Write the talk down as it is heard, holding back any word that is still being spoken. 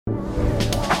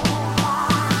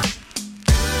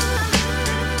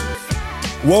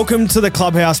Welcome to the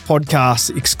Clubhouse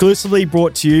podcast, exclusively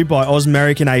brought to you by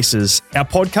American Aces. Our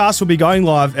podcast will be going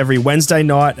live every Wednesday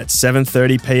night at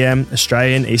 7:30 p.m.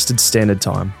 Australian Eastern Standard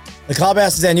Time. The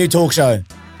Clubhouse is our new talk show.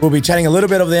 We'll be chatting a little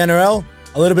bit of the NRL,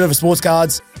 a little bit of sports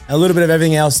cards, and a little bit of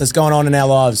everything else that's going on in our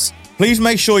lives. Please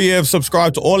make sure you have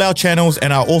subscribed to all our channels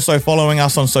and are also following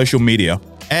us on social media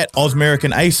at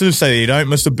American Aces so that you don't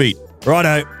miss a beat.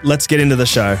 Righto, let's get into the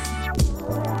show.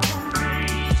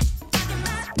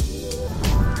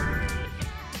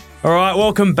 All right,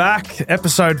 welcome back.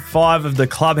 Episode 5 of the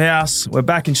Clubhouse. We're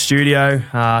back in studio.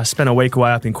 Spent a week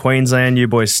away up in Queensland. You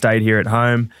boys stayed here at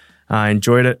home.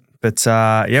 Enjoyed it. But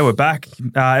yeah, we're back.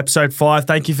 Episode 5.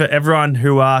 Thank you for everyone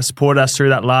who supported us through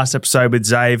that last episode with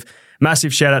Zave.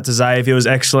 Massive shout out to Zave. He was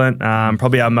excellent.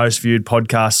 Probably our most viewed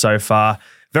podcast so far.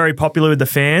 Very popular with the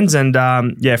fans. And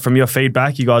yeah, from your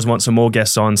feedback, you guys want some more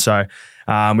guests on. So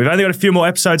we've only got a few more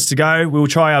episodes to go. We'll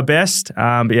try our best.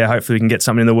 But yeah, hopefully we can get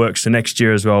something in the works for next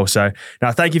year as well. So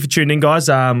now thank you for tuning in, guys.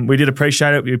 We did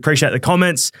appreciate it. We appreciate the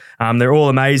comments. They're all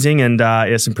amazing. And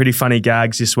yeah, some pretty funny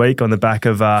gags this week on the back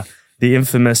of the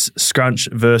infamous scrunch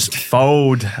versus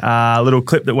fold little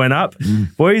clip that went up.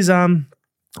 Boys, I've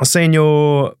seen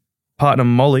your partner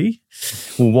Molly,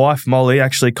 or wife Molly,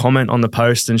 actually comment on the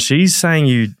post, and she's saying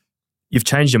you've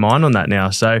changed your mind on that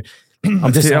now. So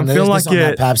I'm feeling like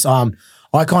you're... Paps.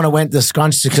 I kind of went the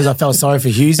scrunch because I felt sorry for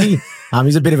Hughesy.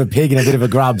 He's a bit of a pig and a bit of a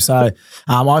grub. So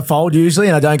I fold usually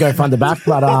and I don't go front to back.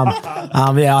 But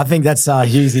yeah, I think that's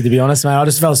Hughesy, to be honest, mate. I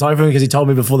just felt sorry for him because he told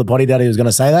me before the potty that he was going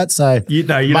to say that. So you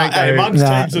don't go. Mug's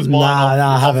changed his mind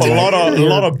off a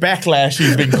lot of backlash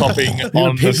he's been copping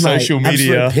on the social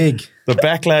media. Absolute pig. The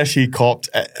backlash he copped.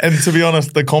 And to be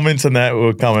honest, the comments on that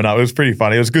were coming up. It was pretty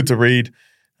funny. It was good to read.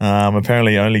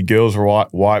 Apparently only girls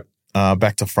wipe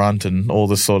back to front and all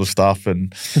this sort of stuff.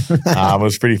 And it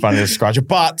was pretty funny to scratch it.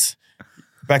 But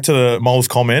back to the Mole's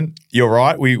comment, you're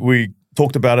right. We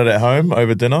talked about it at home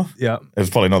over dinner. Yeah. It was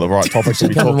probably not the right topic to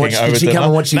be talking over dinner. Did she come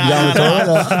and watch you go on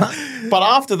the toilet? But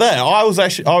after that, I was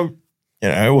actually,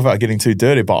 without getting too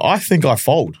dirty, but I think I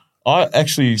fold. So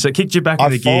it kicked you back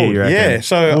in the gear, you reckon? Yeah.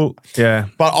 So, yeah.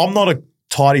 But I'm not a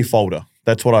tidy folder.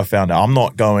 That's what I found out. I'm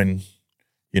not going,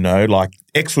 like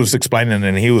X was explaining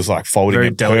and he was like folding very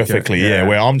it delicate, perfectly. Yeah.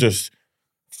 Where I'm just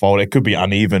folding. It could be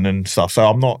uneven and stuff. So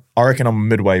I reckon I'm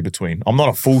midway between. I'm not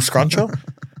a full scruncher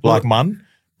like Mun,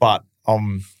 but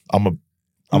I'm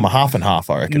a half and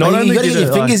half, I reckon. You got to get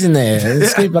your fingers in there and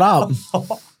scoop it up.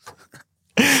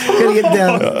 You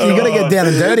got to get down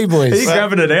and dirty, boys. You're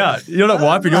grabbing it out. You're not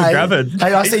wiping, you're grabbing.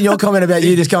 Hey, I seen your comment about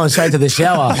you just going straight to the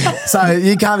shower. So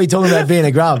you can't be talking about being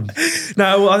a grub.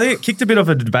 No, well, I think it kicked a bit of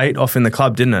a debate off in the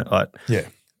club, didn't it? Yeah.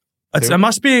 It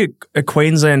must be a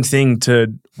Queensland thing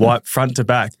to wipe front to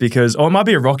back or it might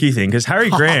be a Rocky thing because Harry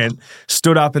Grant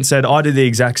stood up and said, I did the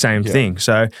exact same thing.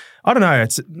 So I don't know.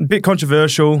 It's a bit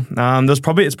controversial. It's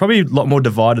probably a lot more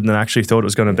divided than I actually thought it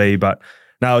was going to be, but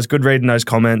no, it was good reading those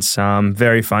comments.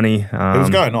 Very funny. It was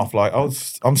going off.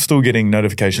 I'm still getting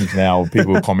notifications now of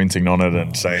people commenting on it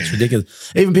and saying it's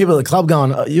ridiculous. Even people at the club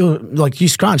going, you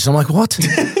scrunched. I'm like, what?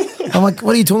 I'm like,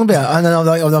 what are you talking about? And then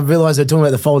I realised they're talking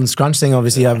about the fold and scrunch thing.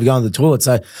 Obviously, I've gone to the toilet.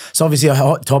 So it's obviously a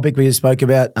hot topic we just spoke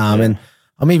about. And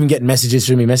I'm even getting messages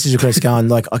through my message requests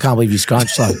going I can't believe you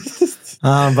scrunched.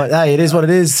 But hey, it is what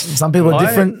it is. Some people are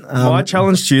different. My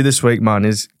challenge to you this week, man,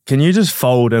 is can you just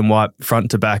fold and wipe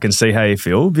front to back and see how you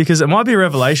feel? Because it might be a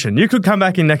revelation. You could come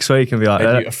back in next week and be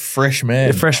like, a fresh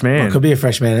man. A fresh man. It could be a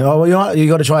fresh man. Oh, well, you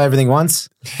got to try everything once.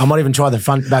 I might even try the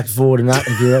front, back, forward and that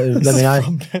if you let me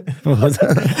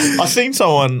know. I seen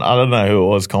someone, I don't know who it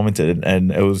was, commented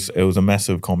and it was a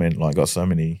massive comment. Got so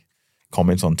many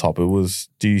comments on top. It was,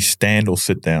 do you stand or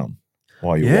sit down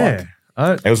while you wipe?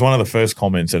 It was one of the first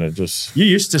comments and it just... You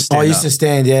used to stand I used to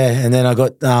stand, yeah. And then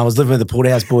I was living with the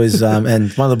Porterhouse boys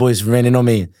and one of the boys ran in on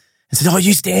me and said,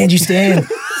 you stand.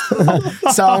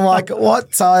 So I'm like,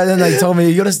 what? So then they told me,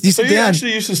 you sit down. You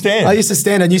actually used to stand? I used to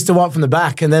stand and used to wipe from the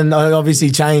back and then I obviously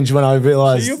changed when I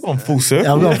realised... So you've gone full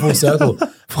circle. I've gone full circle.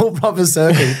 Full proper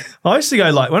circle. I used to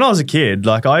go when I was a kid,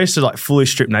 I used to fully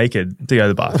strip naked to go to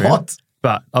the bathroom. What?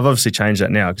 But I've obviously changed that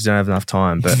now because I don't have enough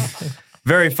time. But...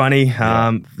 Very funny.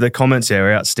 The comments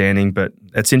are outstanding, but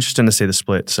it's interesting to see the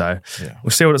split. So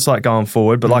we'll see what it's like going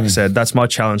forward. But like I said, that's my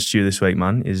challenge to you this week,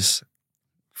 man, is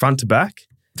front to back,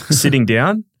 sitting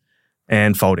down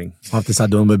and folding. I have to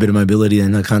start doing a bit of mobility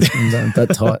and I can't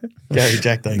that tight. Gary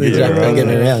Jack don't get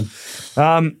me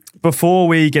around. Before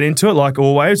we get into it, like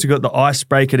always, we've got the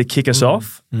icebreaker to kick us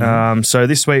off. So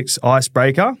this week's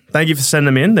icebreaker, thank you for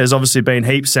sending them in. There's obviously been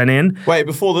heaps sent in. Wait,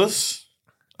 before this...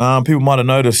 people might have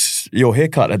noticed your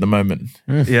haircut at the moment.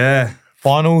 Yeah.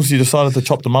 finals, you decided to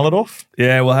chop the mullet off?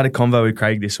 Yeah, well, I had a convo with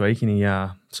Craig this week, and he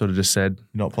sort of just said,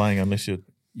 You're not playing unless you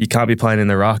can't be playing in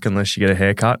the ruck unless you get a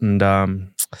haircut. And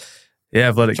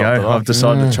I've let it Chopped it go. off. I've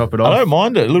decided to chop it off. I don't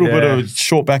mind it. A little bit Yeah. of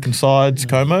short back and sides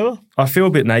comb over. I feel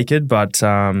a bit naked, but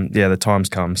the time's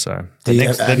come. So The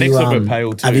neck's a bit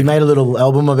pale too. Have you made a little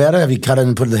album about it? Have you cut it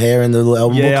and put the hair in the little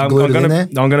album book and glued it in there?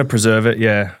 I'm gonna preserve it.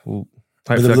 Yeah, well,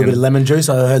 With a little bit of lemon juice.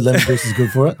 I heard lemon juice is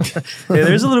good for it. Yeah,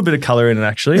 there is a little bit of colour in it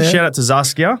actually. Yeah. Shout out to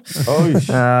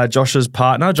Zaskia, Josh's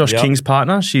partner, Josh Yep. King's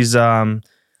partner. She's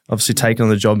obviously taken on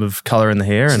the job of colour in the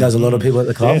hair. She And does a lot of people at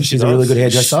the club. Yeah, she She's a really does. good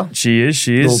hairdresser. She is.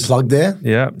 Little plug there.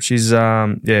 Yeah, she's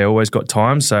always got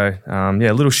time. So a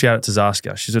little shout out to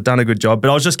Zaskia. She's done a good job. But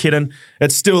I was just kidding.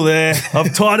 It's still there.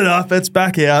 I've tied it up. It's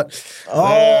back out.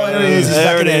 Oh, there it is. He's There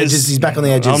back on it the is. edges. He's back on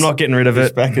the edges. I'm not getting rid of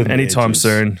it back on the anytime edges.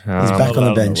 soon. He's back on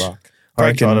the bench.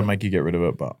 Greg tried to make you get rid of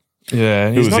it, but Yeah,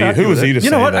 Who was not he- happy who was with he it. to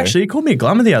You know say what? that? Actually, he called me a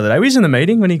glamour the other day. He was in the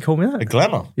meeting when he called me a that.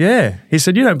 glamour. Yeah, he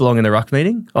said you don't belong in the ruck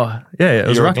meeting. Oh, yeah, it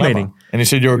was You're a ruck glamour. meeting. And he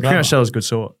said you're a Pretty glamour. much that was a good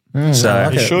sort. So I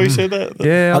like You it. sure you said that?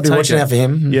 yeah, I'll be take watching it. out for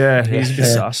him. Yeah, he's a bit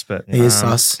Yeah. sus, but He is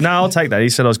sus. No, I'll take that. He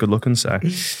said I was good looking, so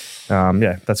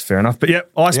that's fair enough. But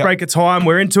icebreaker time.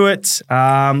 We're into it.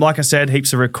 Like I said,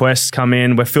 heaps of requests come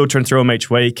in. We're filtering through them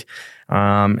each week.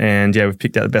 We've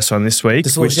picked out the best one this week.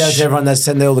 Just a little shout out to everyone that's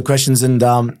sending all the questions and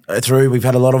through. We've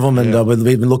had a lot of them, and we've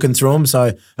been looking through them.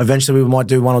 So eventually we might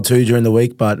do one or two during the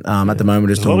week, but at the moment we're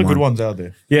just There's a lot doing of good one. ones out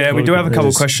there. Yeah, we do have a couple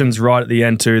of questions right at the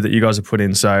end too that you guys have put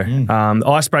in. So the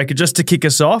icebreaker, just to kick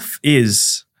us off,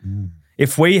 is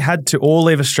if we had to all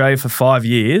leave Australia for 5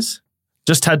 years,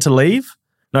 just had to leave,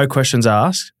 no questions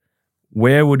asked,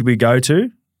 where would we go to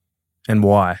and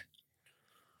why?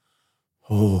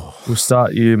 Oh, We'll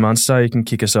start you, Munster. You can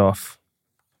kick us off.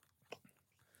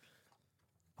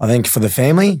 I think for the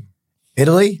family,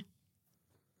 Italy,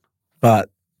 but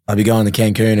I'd be going to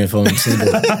Cancun if I'm single.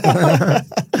 I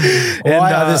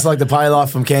just like the pay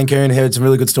life from Cancun. Heard some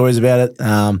really good stories about it.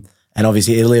 And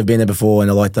obviously Italy, I've been there before,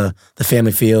 and I like the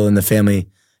family feel and the family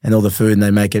and all the food, and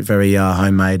they make it very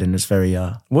homemade, and it's very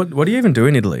What do you even do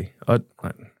in Italy?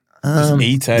 Just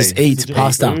eat, eh? just eat Did you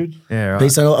pasta. food? Yeah, right.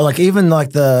 Pizza, like even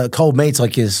like the cold meats,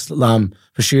 like your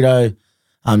prosciutto,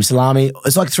 salami.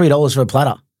 It's like $3 for a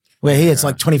platter. Where here it's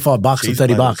like $25 or Cheese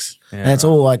 $30, platters. and it's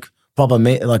all like proper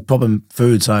meat, like proper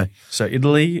food. So So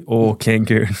Italy or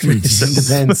Cancun?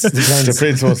 depends.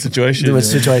 Depends what situation. Do what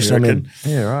situation I'm in.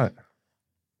 Yeah,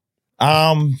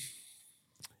 right.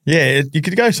 You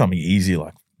could go something easy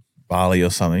like Bali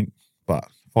or something, but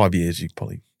 5 years you could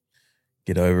probably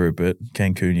get over a bit.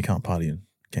 Cancun, you can't party in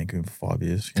Cancun for 5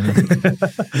 years. You know?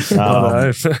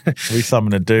 Be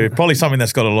something to do. Probably something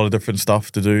that's got a lot of different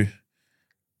stuff to do.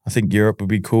 I think Europe would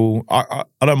be cool. I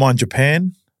don't mind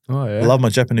Japan. Oh yeah. I love my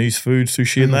Japanese food,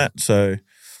 sushi and that. So,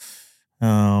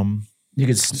 You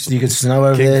could snow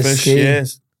over there, kingfish, ski.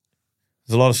 yes.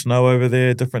 There's a lot of snow over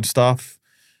there, different stuff.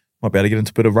 Might be able to get into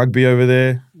a bit of rugby over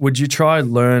there. Would you try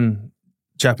and learn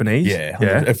Japanese? Yeah.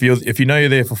 Yeah. If you know you're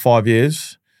there for 5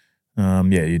 years, you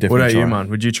definitely What about try. you, man?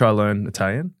 Would you try learn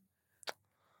Italian?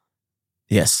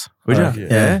 Yes. Would you?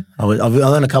 Yeah. I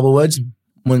learned a couple of words.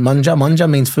 When manja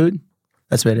means food.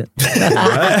 That's about it.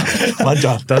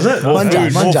 Manja. Does it? More Manja,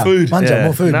 food, manja, more food. manja,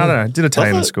 more food. No. Did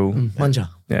Italian Does in it? school. Manja.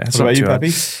 Yeah. What it's about not you, too bad.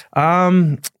 Pappy?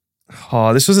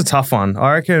 This was a tough one.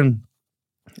 I reckon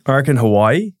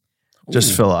Hawaii.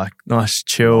 Just for like nice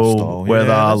chill Lifestyle. weather,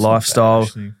 Yeah, that's not lifestyle. bad,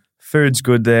 actually. Food's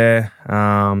good there.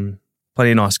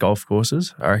 Plenty of nice golf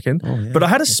courses, I reckon. Oh, yeah. But I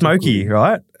had a smoky,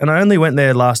 right? And I only went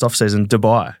there last off season,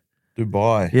 Dubai.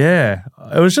 Dubai. Yeah.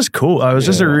 It was just cool. It was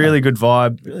just a really good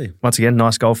vibe. Really? Once again,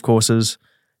 nice golf courses,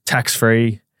 tax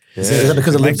free. Yeah. Is that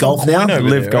because of Live Golf now? Over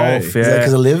Live there, golf, eh? Is that yeah.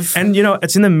 because of Live? And you know,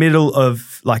 it's in the middle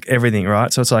of like everything,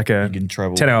 right? So it's like a You can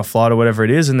travel 10-hour flight or whatever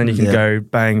it is, and then you can Yeah. go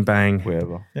bang, bang.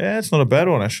 wherever. Yeah, it's not a bad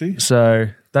one actually. So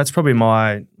that's probably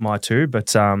my two. But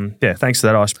thanks for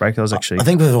that icebreaker. That was actually I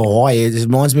think with Hawaii, it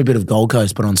reminds me a bit of Gold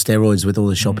Coast, but on steroids with all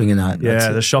the shopping and that. yeah, That's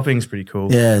the it. shopping's pretty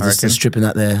cool. Yeah, I just the reckon. stripping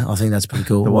that there. I think that's pretty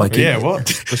cool. The what? Like, Yeah, what?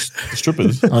 The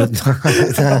strippers. no,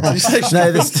 the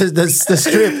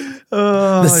strip.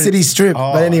 The city strip.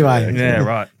 Oh, But anyway, Yeah,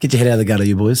 right. get your head out of the gutter,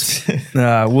 you boys.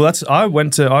 Well, I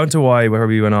went to Hawaii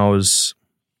probably when I was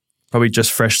probably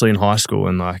just freshly in high school,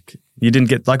 and like you didn't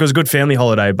get like it was a good family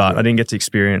holiday, but I didn't get to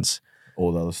experience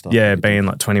All the other stuff. being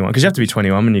like 21 because you have to be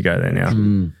 21 when you go there now.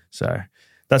 So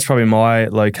that's probably my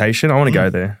location. I want to go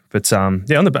there, but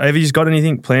have you got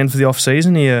anything planned for the off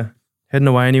season? Are you heading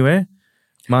away anywhere?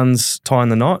 Mun's tying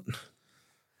the knot.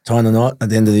 Tying the knot at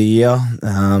the end of the year.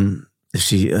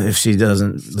 If she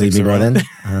doesn't leave me by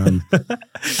then.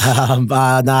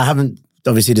 But no, I haven't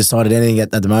obviously decided anything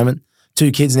at the moment.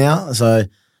 2 kids now, so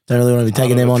Don't really want to be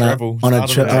taking them on a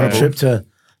trip to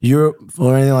Europe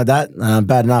or anything like that.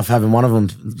 Bad enough having one of them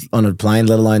on a plane,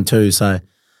 let alone two. So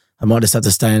I might just have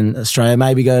to stay in Australia.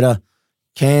 Maybe go to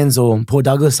Cairns or Port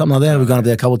Douglas, something like that. We've gone up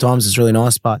there a couple of times. It's really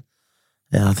nice, but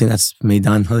yeah, I think that's me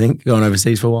done. I think going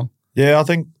overseas for a while. Yeah, I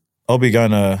think I'll be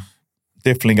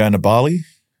definitely going to Bali.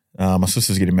 My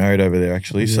sister's getting married over there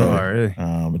actually, so really?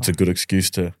 It's a good excuse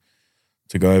to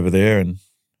go over there and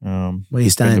where are you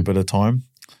staying? Spend a bit of time.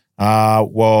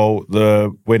 Well,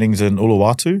 the wedding's in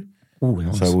Uluwatu,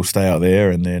 Nice. so we'll stay out there,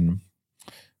 and then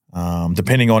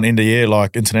depending on end of year,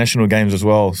 like international games as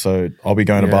well. So I'll be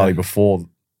going to Bali before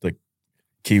the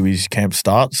Kiwis camp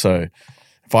starts. So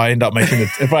if I end up making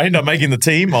the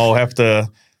team, I'll have to.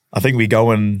 I think we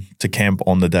go into camp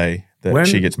on the day that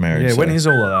she gets married. Yeah, when is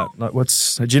all of that?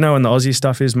 Like, do you know when the Aussie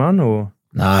stuff is, man? Or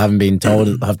no, I haven't been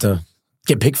told. I have to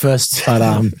get picked first,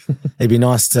 but it'd be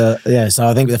nice to. Yeah, so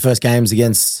I think the first game's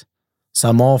against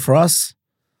Samoa for us,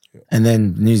 and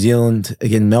then New Zealand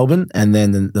against Melbourne, and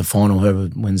then the final, whoever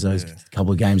wins those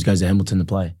couple of games goes to Hamilton to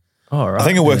play. Oh, right. I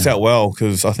think it works out well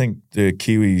because I think the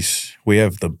Kiwis, we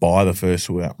have the bye the first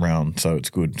round, so it's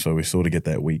good. So we sort of get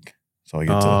that week. So I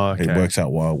get it works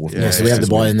out well. So we have the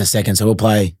bye in the second. So we'll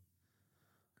play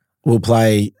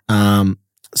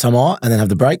Samoa and then have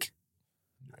the break.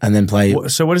 And then play.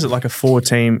 So what is it, like a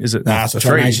 4-team? Is it? Nah, it's a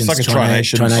Tri Nations. It's like a Tri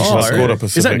Nations.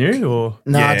 Is that new or?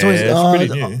 No, it's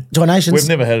pretty new. Tri Nations. We've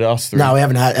never had it us three. No, we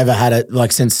haven't ever had it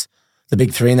like since the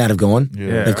big three and that have gone.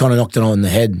 Yeah. They've kind of knocked it on the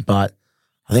head, but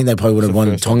I think they probably would have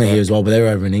won Tonga here as well, but they were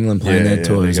over in England playing their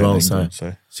tour as well. England,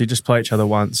 so you just play each other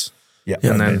once. Yeah.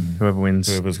 And then whoever wins.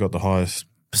 Whoever's got the highest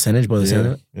percentage by the sound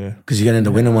of it. Yeah. Because you're going to end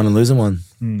up winning one and losing one.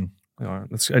 All right.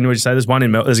 And what did you say?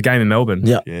 There's a game in Melbourne.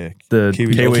 Yeah. The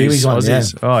Kiwis one,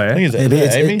 Aussies. Yeah. Oh,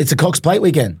 yeah. It's a Cox Plate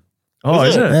weekend. Oh,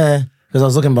 is it? Yeah. Because I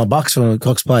was looking at my bucks from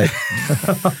Cox Plate.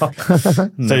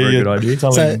 Never a good idea.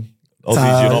 Telling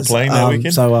Aussies you're not playing that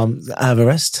weekend? So I have a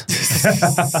rest.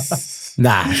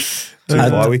 Nah.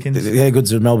 Bye weekends? Yeah, good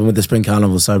to Melbourne with the Spring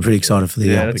Carnival, so I'm pretty excited for the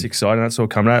that's exciting. That's all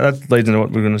coming out. That leads into what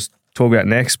we're going to talk about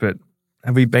next, but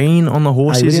have we been on the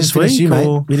horses this week?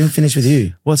 We didn't finish with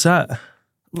you. What's that?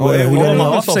 Well, my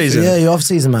off season. Yeah, your off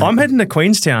season, mate. I'm heading to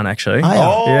Queenstown, actually.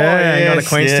 Oh, yeah, going to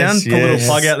Queenstown. Put a little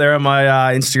plug out there on my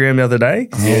Instagram the other day.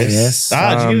 Yes. Did you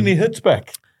get any hits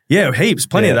back? Yeah, heaps,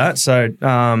 plenty of that. So,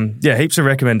 heaps of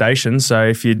recommendations. So,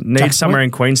 if you need somewhere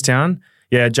in Queenstown,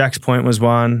 Jack's Point was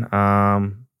one.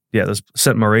 There's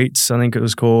St. Moritz, I think it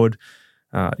was called.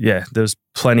 There's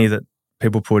plenty that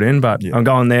people put in, but I'm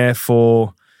going there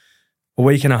for a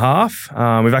week and a half.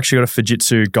 We've actually got a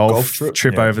Fujitsu golf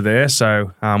trip over there.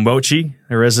 So Welchie,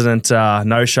 a resident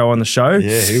no-show on the show.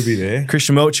 Yeah, he'll be there.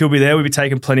 Christian Welchie will be there. We'll be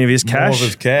taking plenty of his cash. More of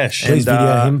his cash. Please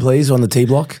video him, please, on the T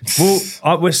block.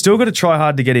 Well, we're still going to try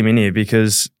hard to get him in here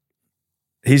because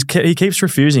he keeps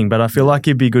refusing, but I feel like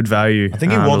he'd be good value. I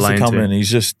think he wants to come in. He's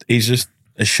just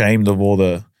ashamed of all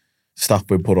the stuff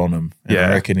we put on him. And I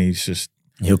reckon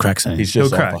he'll crack something. He's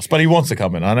just off us. But he wants to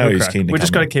come in. I know he's keen to come in. We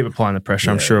just got to keep applying the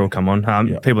pressure. I'm sure he'll come on.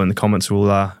 People in the comments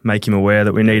will make him aware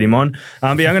that we need him on. But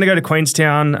I'm going to go to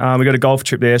Queenstown. We got a golf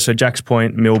trip there. So Jack's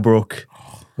Point, Millbrook,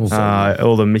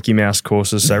 all the Mickey Mouse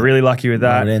courses. So really lucky with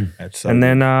that. And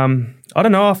then I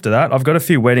don't know after that. I've got a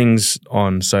few weddings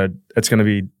on. So it's going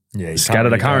to be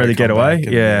scattered. I can't really get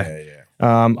away.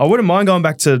 I wouldn't mind going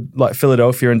back to like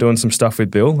Philadelphia and doing some stuff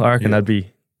with Bill. I reckon that'd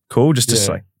be cool just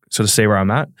to like sort of see where I'm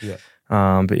at. Yeah.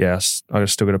 But yes, I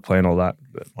still got to play and all that.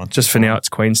 But just for now, it's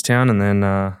Queenstown, and then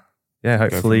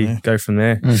hopefully go from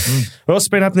there. Mm-hmm. What else has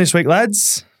been happening this week,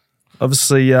 lads?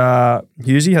 Obviously,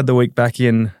 Husey had the week back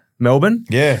in Melbourne.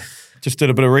 Yeah, just did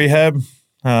a bit of rehab.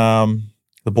 The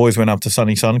boys went up to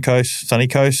Sunny Coast,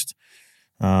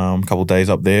 a couple of days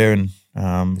up there, and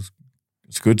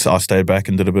it's good. So I stayed back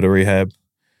and did a bit of rehab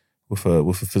with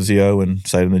a physio and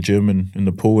stayed in the gym and in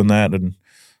the pool and that, and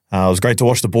it was great to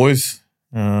watch the boys.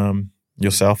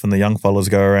 Yourself and the young fellas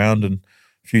go around and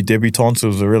a few debutants. It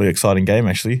was a really exciting game,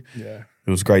 actually. Yeah.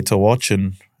 It was great to watch.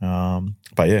 And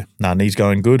knee's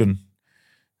going good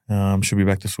and should be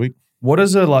back this week. What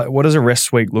does a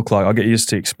rest week look like? I'll get used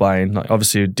to explain. Like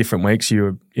obviously different weeks you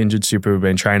were injured, super have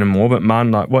been training more, but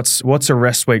man, like what's a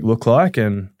rest week look like,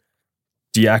 and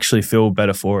do you actually feel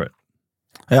better for it?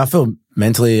 Yeah, I feel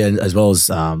mentally and as well as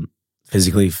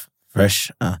physically fresh.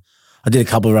 I did a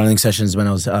couple of running sessions when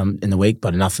I was in the week,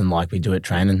 but nothing like we do at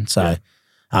training. So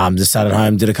just sat at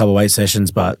home, did a couple of weight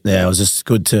sessions, but it was just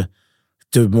good to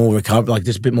do more recovery, like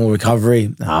just a bit more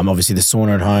recovery. Obviously the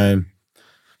sauna at home.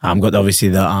 Got obviously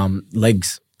the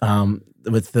legs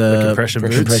with the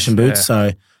compression boots. Yeah.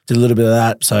 So did a little bit of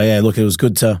that. So look, it was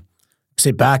good to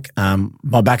sit back.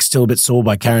 My back's still a bit sore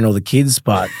by carrying all the kids,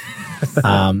 but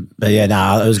But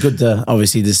yeah, it was good to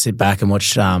obviously just sit back and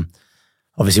watch.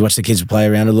 Obviously, watch the kids play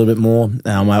around a little bit more.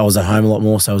 I was at home a lot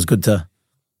more, so it was good to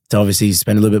obviously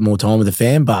spend a little bit more time with the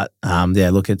fam. But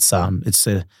look, it's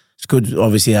good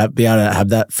obviously to be able to have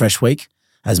that fresh week.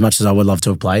 As much as I would love to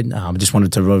have played, I just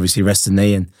wanted to obviously rest the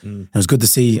knee, and it was good to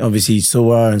see obviously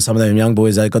Silva and some of them young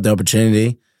boys that got the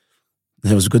opportunity.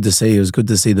 It was good to see. It was good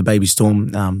to see the baby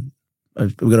Storm.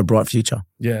 We've got a bright future.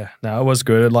 Yeah, no, it was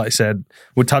good. Like I said,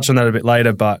 we'll touch on that a bit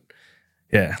later, but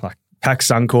yeah, like Pax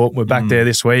Suncorp, we're back there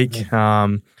this week.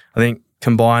 I think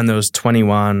combined there was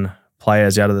 21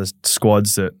 players out of the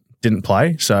squads that didn't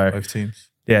play. So Both teams.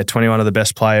 Yeah, 21 of the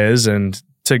best players, and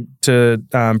to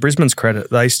Brisbane's credit,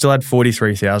 they still had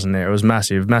 43,000 there. It was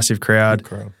massive crowd.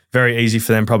 Very easy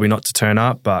for them probably not to turn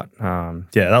up, but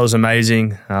that was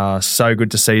amazing. So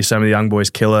good to see some of the young boys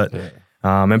kill it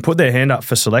and put their hand up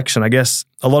for selection. I guess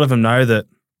a lot of them know that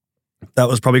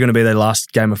was probably going to be their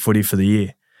last game of footy for the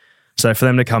year. So for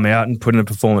them to come out and put in a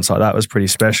performance like that was pretty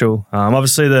special.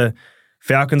 Obviously the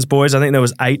Falcons boys, I think there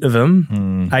was 8 of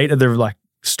them, 8 of the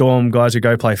Storm guys who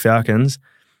go play Falcons,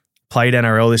 played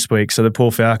NRL this week, so the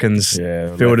poor Falcons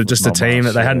fielded just a team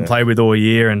that they hadn't played with all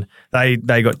year, and they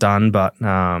got done. But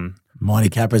Mighty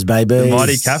Capras, baby. The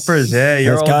Mighty Capras,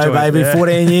 Let's go, baby. Yeah.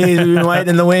 14 years we've been waiting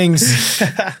in the wings.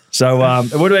 So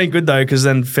it would have been good though, because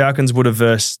then Falcons would have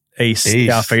versed East,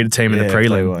 our feeder team in the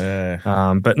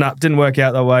prelim. But no, didn't work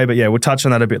out that way. But yeah, we'll touch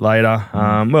on that a bit later.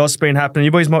 What else has been happening?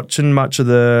 You boys watching much of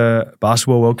the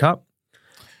Basketball World Cup?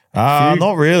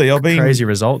 Not really. I've been crazy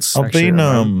results. I've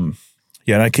been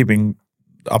keeping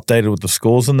updated with the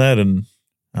scores and that, and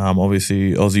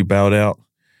obviously Aussie bailed out.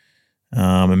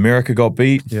 America got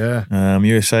beat. Yeah.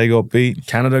 USA got beat.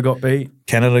 Canada got beat.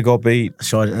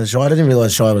 Shai, I didn't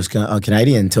realise Shai was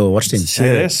Canadian until I watched him.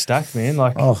 Yeah, they're stacked, man.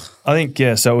 I think,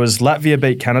 so it was Latvia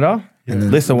beat Canada,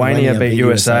 and Lithuania beat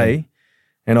USA,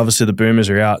 and obviously the Boomers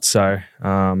are out. So,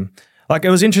 it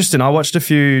was interesting. I watched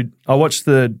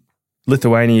the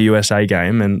Lithuania-USA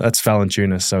game, and that's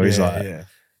Valančiūnas. So he's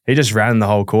he just ran the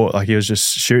whole court. He was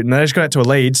just shooting. They just got out to a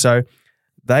lead. So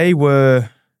they were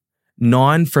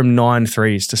 9 from 9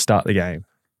 threes to start the game.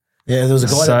 Yeah, there was a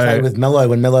guy that played with Melo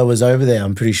when Melo was over there,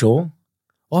 I'm pretty sure.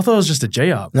 I thought it was just a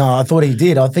G-up. No, I thought he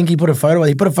did. I think he put a photo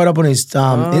up on his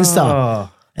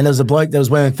Insta. And there was a bloke that was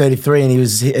wearing 33, and he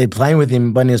was playing with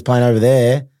him when he was playing over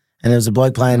there. And there was a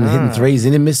bloke hitting threes.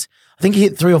 He didn't miss. I think he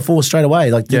hit 3 or 4 straight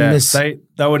away. Didn't miss. They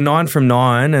were 9 from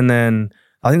 9, and then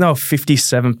I think they were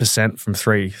 57% from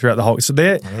 3 throughout the whole. So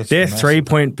their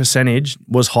 3-point percentage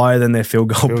was higher than their field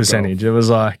goal percentage. It was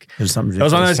like it was one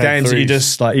of those games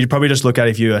that you'd probably just look at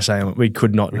if USA and we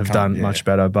could not have done much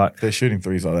better. But if they're shooting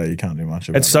threes like that, you can't do much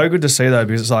about it. It's so good to see though,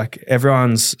 because it's like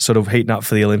everyone's sort of heating up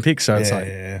for the Olympics. So it's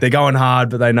they're going hard,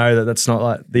 but they know that that's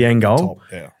not the end goal.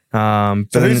 So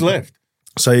who's left?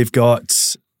 So you've got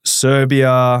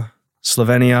Serbia,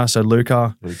 Slovenia, so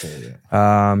Luka.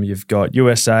 You've got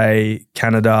USA,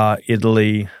 Canada,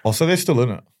 Italy. Oh, so they're still in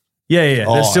it? Yeah.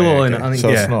 They're still all in it. I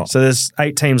think, it's not. So there's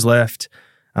 8 teams left.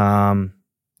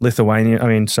 Lithuania,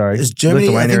 Is Germany,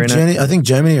 Lithuania in it. I think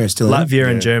Germany are still in it. Latvia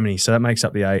and Germany, so that makes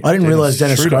up the 8. I didn't realise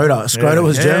Dennis Schroeder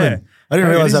was German. I didn't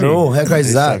realise that at all. How crazy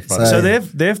is that? So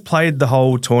they've played the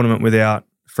whole tournament without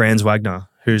Franz Wagner,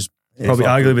 who's probably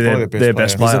arguably their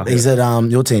best player. He's at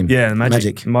your team. Yeah,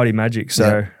 Magic. Mighty Magic.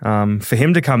 So for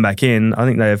him to come back in, I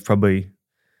think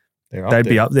they'd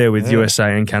be up there with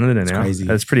USA and Canada now. Crazy.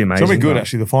 That's pretty amazing. It'll be good,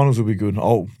 actually. The finals will be good.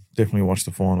 I'll definitely watch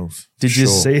the finals. Did you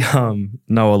see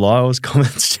Noah Lyle's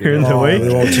comments during the week?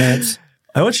 The world champs.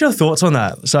 What's your thoughts on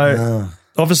that? So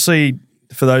obviously,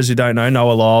 for those who don't know,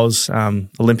 Noah Lyle's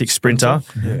Olympic sprinter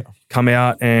come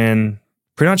out and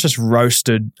pretty much just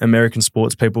roasted American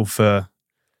sports people for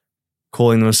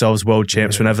calling themselves world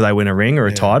champs whenever they win a ring or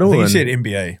a title. I think he said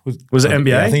NBA. Was it NBA?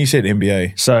 Yeah, I think he said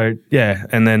NBA. So,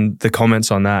 and then the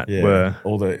comments on that were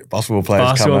all the basketball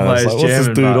players come out. What's this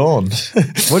dude on?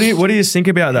 What do you think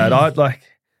about that?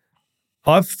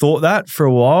 I've thought that for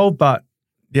a while, but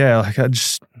I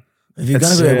just... If you're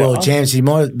going to be a world champs, you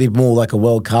might be more like a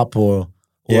World Cup or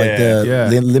like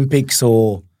the Olympics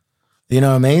or... You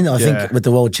know what I mean? I think with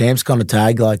the world champs kind of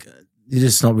tag, you're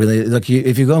just not really...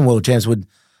 if you're going world champs, would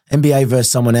NBA versus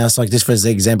someone else, just for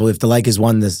example, if the Lakers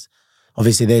won this,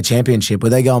 obviously their championship,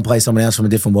 would they go and play someone else from a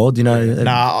different world? You know?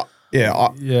 Nah,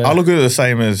 I look at it the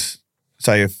same as,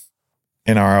 say, if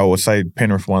NRL or say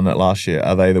Penrith won that last year,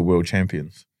 are they the world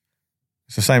champions?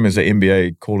 It's the same as the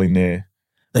NBA calling their...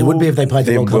 They would be if they played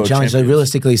the World Cup Challenge. So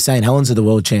realistically, St. Helens are the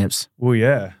world champs. Well,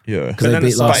 yeah. Yeah. But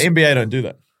NBA don't do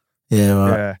that. Yeah,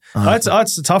 right. Yeah.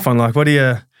 It's a tough one. What do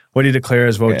you declare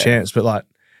as world champs? But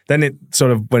then it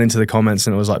sort of went into the comments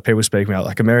and it was people speaking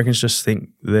about Americans just think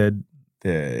they're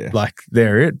Yeah. like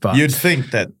they're it. But You'd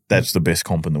think that that's the best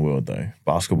comp in the world, though,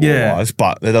 basketball-wise.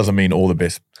 But that doesn't mean all the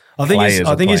best I think players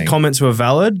I think his playing. comments were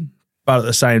valid, but at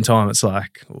the same time, it's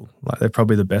like they're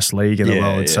probably the best league in the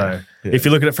world. So if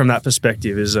you look at it from that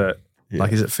perspective, is it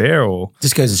is it fair or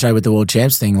Just goes to show with the world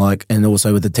champs thing, like, and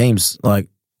also with the teams, like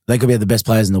they could be the best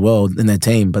players in the world in their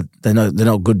team, but they're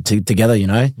not good together, you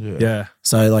know. yeah.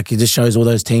 So like it just shows all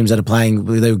those teams that are playing,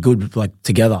 they're good like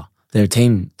together. They're a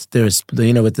team. With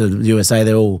the USA,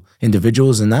 they're all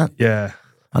individuals and that. Yeah.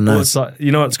 I know. Well, it's like,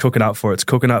 you know what it's cooking up for? It's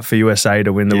cooking up for USA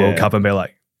to win the World Cup and be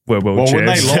like, we're world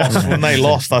champs. When they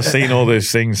lost, I seen all those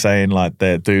things saying like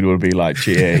that dude would be like,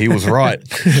 yeah, he was right.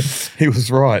 He was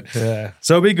right. Yeah.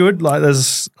 So it'll be good. Like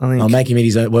there's, I think. I'll make him eat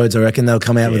his own words. I reckon they'll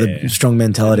come out with a strong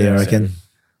mentality. I reckon.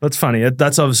 That's funny.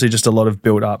 That's obviously just a lot of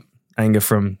built up anger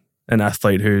from an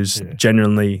athlete who's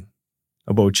genuinely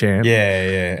a world champ.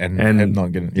 Yeah, and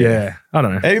not getting. Yeah, I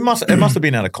don't know. It must have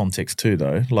been out of context too,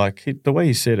 though. Like the way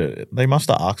he said it, they must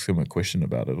have asked him a question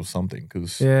about it or something.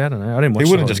 Because I don't know. I didn't watch.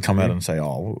 He wouldn't just come out and say,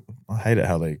 "Oh, I hate it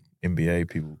how they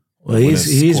NBA people." Well, he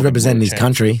is representing his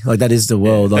country. Like that is the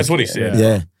world. Yeah, like, that's what he said.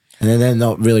 Yeah. And then they're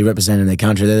not really representing their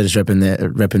country; they're just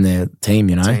repping their team.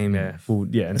 You know, Well,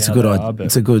 yeah, it's a good idea.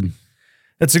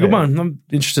 It's a good one. I'm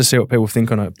interested to see what people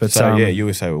think on it. But so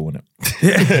USA will win it.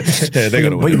 Yeah, they're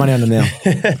gonna win. Put your money on them now.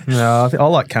 No, I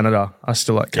like Canada. I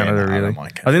still like Canada. I really. don't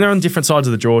like Canada. I think they're on different sides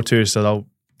of the draw too, so they'll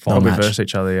match. reverse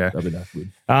each other. Yeah. That'll be that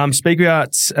good. Speaking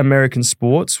about American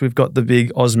sports, we've got the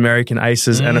big American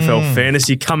Aces NFL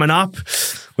Fantasy coming up.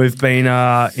 We've been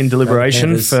in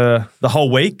deliberation for the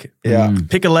whole week. Yeah.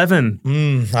 Pick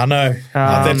 11. I know.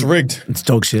 That's rigged. It's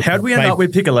dog shit. How'd we end up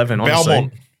with pick 11, honestly?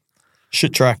 Belmont.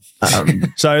 Shit track.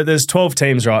 So there's 12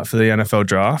 teams, right, for the NFL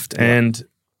draft. And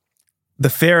the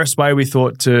fairest way we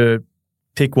thought to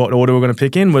pick what order we're going to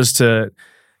pick in was to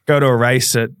go to a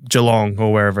race at Geelong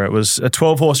or wherever. It was a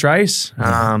 12-horse race.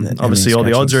 Obviously, all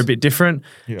the odds are a bit different.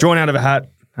 Yeah. Drawn out of a hat.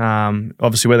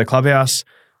 Obviously, we're the Clubhouse.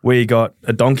 We got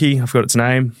a donkey. I forgot its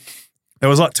name. It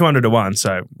was like 200 to 1,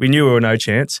 so we knew we were no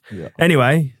chance. Yeah.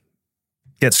 Anyway,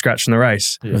 get scratched in the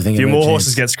race. Yeah. A few more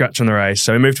horses get scratched in the race.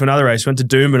 So we moved to another race. Went to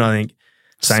Doomben, I think.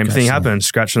 Same thing happened.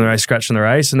 Scratch in the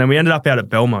race. And then we ended up out at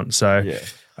Belmont. So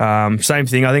same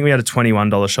thing. I think we had a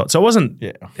 $21 shot. So it wasn't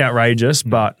outrageous,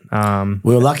 but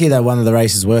we were lucky that one of the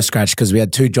races were scratched because we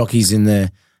had two jockeys in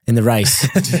the race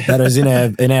that was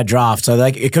in our draft. So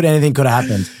anything could have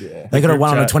happened. Yeah. They could have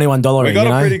won on a $21. We got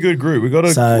a pretty good group. We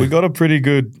got a pretty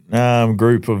good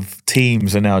group of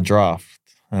teams in our draft.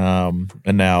 In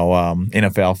our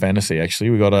NFL fantasy,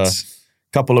 actually, we got a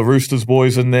couple of Roosters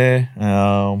boys in there,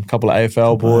 couple of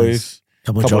AFL boys,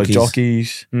 couple of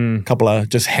jockeys, couple of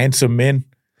just handsome men.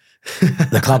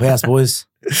 The Clubhouse boys.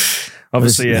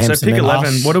 Obviously, yeah. So pick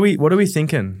 11. What are we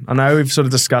thinking? I know we've sort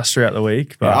of discussed throughout the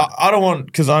week, but I don't want,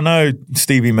 because I know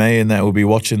Stevie May and that will be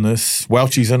watching this.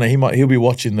 Welchie's in it. He'll be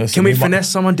watching this. Can we finesse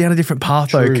someone down a different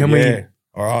path though? Can we?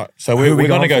 All right. So we're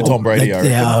going to go Tom Brady.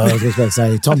 I was just about to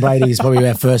say Tom Brady is probably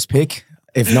our first pick.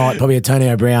 If not, probably a Tony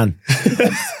O'Brien.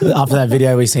 After that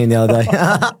video we seen the other day.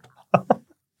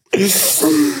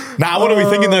 What are we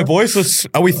thinking though, boys?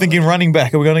 Are we thinking running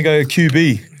back? Are we going to go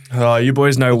QB? Oh, you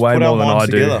boys know way more than I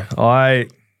do.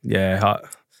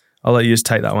 I'll let you just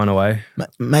take that one away.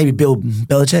 Maybe Bill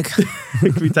Belichick.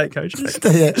 Can we take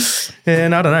coaches?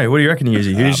 And I don't know. What do you reckon,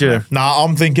 Yuzi? Who's your?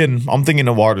 I'm thinking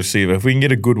a wide receiver. If we can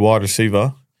get a good wide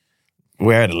receiver,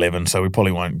 we're at 11, so we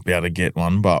probably won't be able to get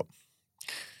one. But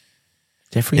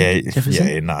Jefferson? He'll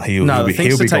be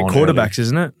take quarterbacks, early.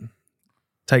 Isn't it?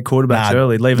 Take quarterbacks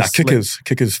early. Leave us kickers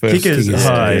first. Kickers.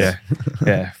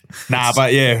 Yeah.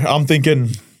 But I'm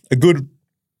thinking a good.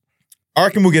 I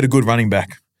reckon we'll get a good running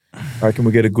back.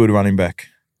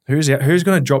 Who's going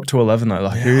to drop to 11 though?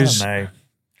 Like who's? I don't know.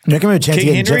 You reckon we have a chance to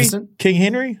get Jefferson? King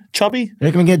Henry? Chubby? You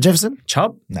reckon we get Jefferson?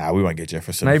 Chubb? Nah, we won't get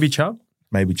Jefferson. Maybe Chubb?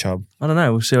 I don't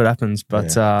know. We'll see what happens. But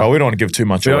we don't want to give too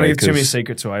much away. We don't want to give too many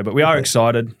secrets away, but we are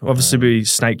excited. Obviously,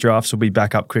 snake drafts will be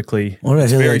back up quickly. What about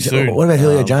Julio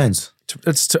Jones?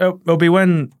 It'll be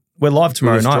when we're live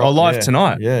tomorrow night. Or live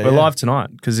tonight. We're live tonight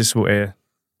because this will air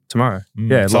tomorrow.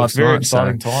 Yeah, so live it's a very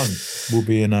tonight, exciting time. We'll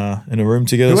be in a room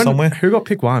together somewhere. Who got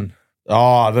pick one?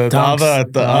 Oh, the other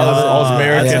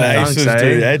American Aces,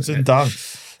 dude. Heads and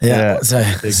dunks. Yeah, so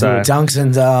Dunks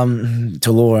and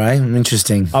Talor,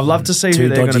 interesting. I'd love to see who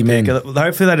they're going to pick.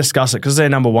 Hopefully they discuss it because they're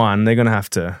number one. They're going to have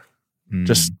to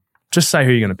just say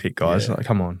who you're going to pick, guys. Yeah. Like,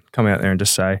 come on, come out there and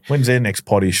just say. When's their next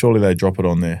potty? Surely they drop it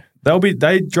on there.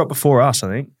 They drop before us, I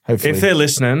think. Hopefully. If they're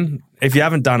listening, if you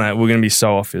haven't done it, we're going to be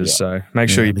so off yours. So make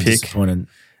sure you pick.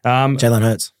 Jalen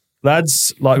Hurts.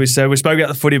 Lads, like we said, we spoke about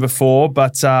the footy before,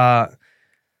 but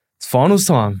It's finals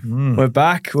time. We're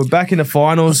back. We're back in the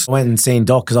finals. I went and seen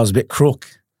Doc because I was a bit crook.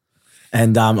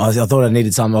 And I thought I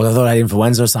needed something. I thought I had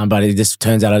influenza or something, but it just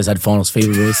turns out I just had finals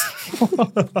fever, boys.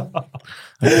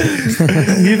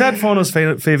 You've had finals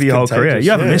fever your whole career. You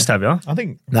haven't missed, have you? I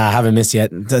think. No, I haven't missed yet.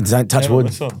 Don't touch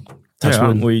wood. Touch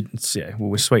wood.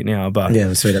 We're sweet now, but yeah,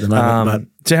 we're sweet at the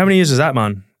moment. So how many years is that,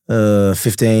 man?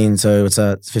 15, so what's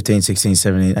that? 15, 16,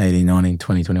 17, 18, 19,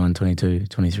 20, 21, 22,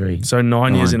 23. So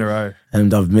 9 years in a row.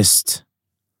 And I've missed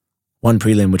one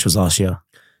prelim, which was last year.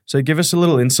 So give us a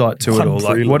little insight to it all.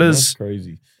 Like, that's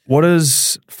crazy. What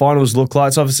does finals look like?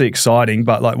 It's obviously exciting,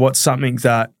 but like, what's something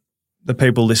that the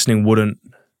people listening wouldn't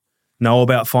know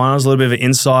about finals? A little bit of an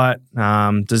insight.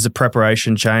 Does the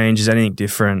preparation change? Is anything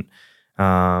different?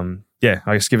 I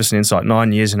guess give us an insight.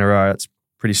 9 years in a row. That's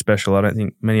pretty special. I don't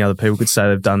think many other people could say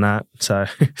they've done that. So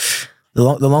the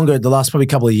last probably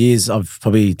couple of years, I've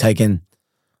probably taken.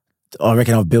 I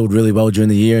reckon I've built really well during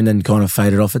the year and then kind of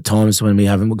faded off at times when we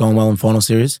haven't gone well in final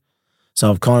series. So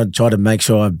I've kind of tried to make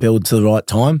sure I build to the right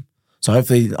time. So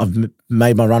hopefully I've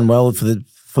made my run well for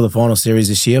the final series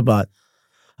this year. But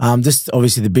just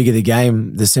obviously the bigger the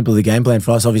game, the simpler the game plan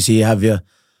for us. Obviously you have your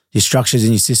structures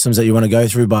and your systems that you want to go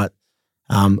through. But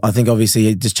I think obviously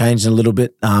it just changed a little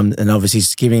bit and obviously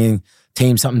it's giving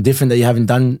teams something different that you haven't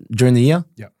done during the year.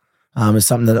 Yeah, it's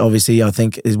something that obviously I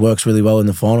think works really well in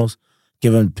the finals.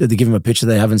 Give them a picture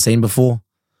they haven't seen before.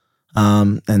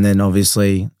 And then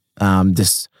obviously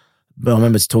but I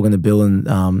remember talking to Bill and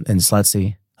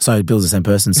Slatsy. Sorry, Bill's the same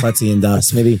person. Slatsy and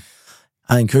Smithy.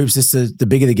 And Coops, just the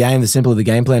bigger the game, the simpler the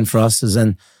game plan for us is.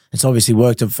 And it's obviously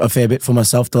worked a fair bit for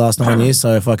myself the last 9 years.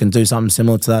 So if I can do something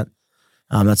similar to that,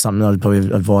 that's something I'd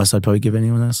probably give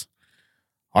anyone else.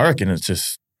 I reckon it's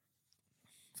just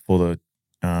for the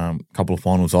couple of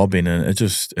finals I've been in, it's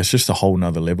just a whole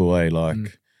nother level, eh?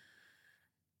 Like,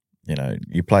 you know,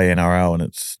 you play NRL and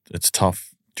it's tough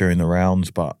during the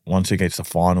rounds, but once it gets to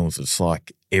finals, it's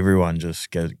like everyone just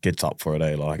gets up for it,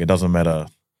 eh? Like, it doesn't matter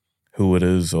who it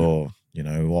is or, you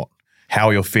know,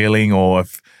 how you're feeling or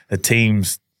if a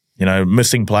team's, you know,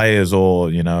 missing players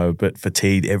or, you know, a bit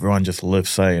fatigued, everyone just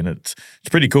lifts, eh? And it's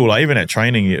pretty cool. Like, even at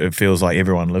training, it feels like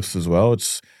everyone lifts as well.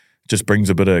 It just brings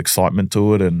a bit of excitement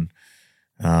to it. And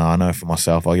I know for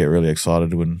myself, I get really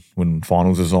excited when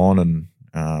finals is on and,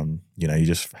 you know, you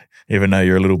just, even though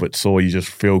you're a little bit sore, you just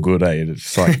feel good, eh?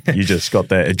 It's like you just got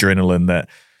that adrenaline that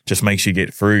just makes you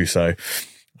get through. So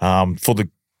for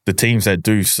the teams that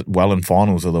do well in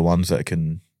finals are the ones that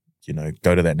can, you know,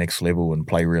 go to that next level and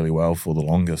play really well for the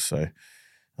longest. So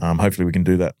hopefully we can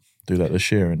do that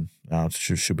this year, and it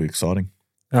should be exciting.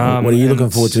 What are you looking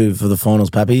forward to for the finals,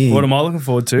 Pappy? What am I looking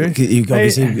forward to?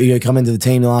 You come into the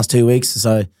team the last 2 weeks,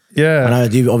 so yeah, I know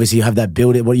you obviously have that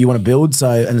build. What you want to build, so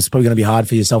and it's probably going to be hard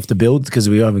for yourself to build because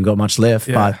we haven't got much left.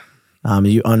 Yeah.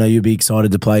 But I know you'd be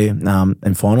excited to play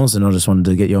in finals, and I just wanted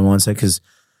to get your mindset because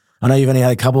I know you've only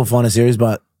had a couple of final series,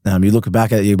 but you look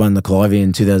back at you won the Clivey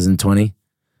in 2020.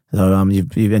 So you've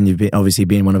been, obviously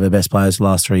been one of the best players for the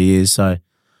last 3 years. So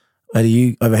how do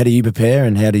you prepare,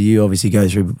 and how do you obviously go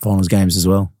through finals games as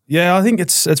well? Yeah, I think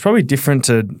it's probably different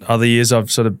to other years I've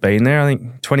sort of been there. I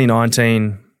think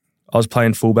 2019 I was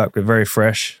playing fullback, but very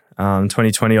fresh.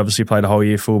 2020 obviously played a whole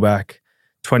year fullback.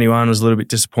 21 was a little bit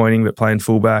disappointing, but playing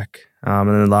fullback. And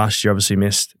then last year obviously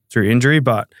missed through injury,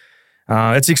 but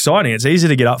it's exciting. It's easy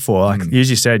to get up for. Like you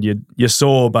usually said, you're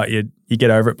sore, but you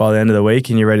get over it by the end of the week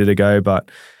and you're ready to go.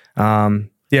 But I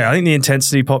think the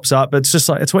intensity pops up. But it's just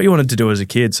like it's what you wanted to do as a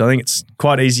kid. So I think it's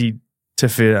quite easy to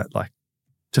forget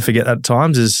that at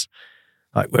times. Is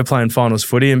like we're playing finals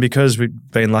footy, and because we've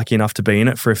been lucky enough to be in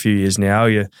it for a few years now,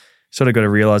 you sort of got to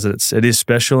realise that it is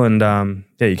special, and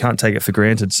you can't take it for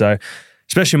granted. So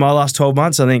especially my last 12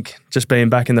 months, I think just being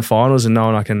back in the finals and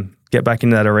knowing I can get back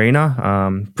into that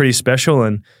arena, pretty special.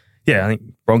 And I think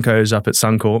Broncos up at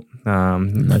Suncorp,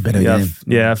 no better game.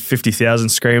 Yeah, 50,000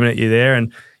 screaming at you there,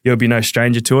 and you'll be no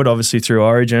stranger to it, obviously through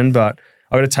Origin. But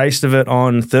I got a taste of it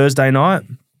on Thursday night.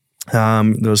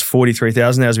 There was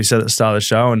 43,000 there, as we said at the start of the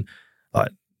show, and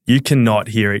like you cannot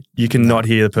hear it. You cannot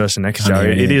hear the person next to you.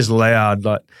 It is loud.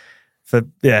 Like,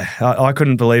 I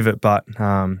couldn't believe it. But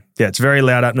it's a very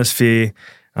loud atmosphere.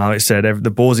 Like I said,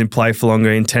 the ball's in play for longer.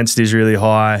 Intensity is really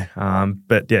high.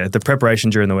 But the preparation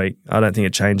during the week, I don't think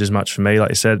it changes much for me. Like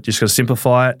you said, just got to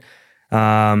simplify it.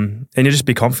 And you just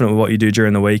be confident with what you do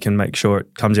during the week and make sure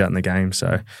it comes out in the game.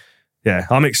 So,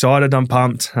 I'm excited. I'm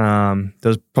pumped.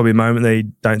 There's probably a moment that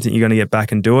you don't think you're going to get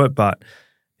back and do it. But,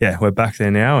 we're back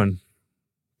there now and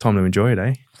time to enjoy it,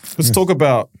 eh? Let's talk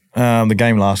about the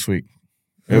game last week.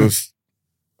 It was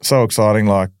so exciting.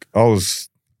 Like, I was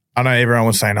I know everyone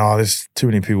was saying, oh, there's too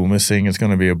many people missing. It's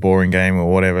going to be a boring game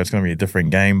or whatever. It's going to be a different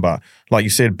game. But like you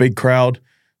said, big crowd,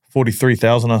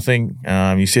 43,000, I think.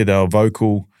 You said they were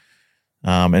vocal.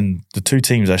 And the two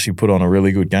teams actually put on a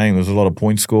really good game. There was a lot of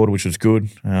points scored, which was good.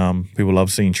 People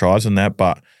love seeing tries and that.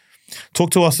 But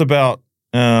talk to us about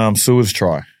Sua's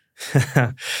try.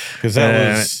 Because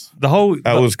that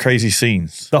was crazy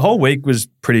scenes. The whole week was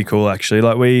pretty cool, actually.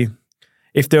 Like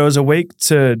if there was a week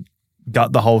to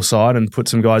gut the whole side and put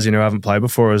some guys in who haven't played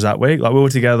before, it was that week. Like we were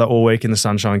together all week in the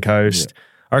Sunshine Coast. Yeah.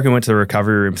 I reckon we went to the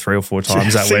recovery room 3 or 4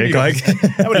 times that week. Like,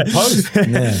 how many posts?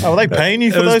 Were they paying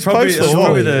you for those posts? It was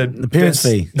probably the appearance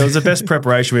fee. It was the best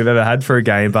preparation we've ever had for a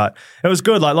game, but it was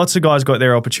good. Like lots of guys got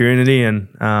their opportunity, and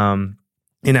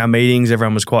in our meetings,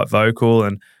 everyone was quite vocal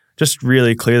and just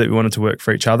really clear that we wanted to work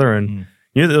for each other, and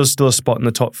knew that there was still a spot in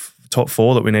the top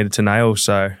 4 that we needed to nail.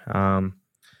 So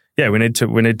we need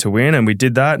to win, and we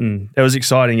did that, and it was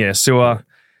exciting. Yeah, Sua,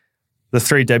 the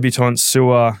 3 debutants,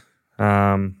 Sua,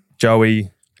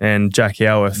 Joey, and Jack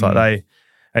Howarth, like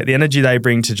the energy they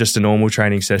bring to just a normal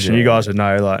training session, you guys would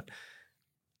know, like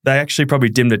they actually probably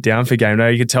dimmed it down for game. Now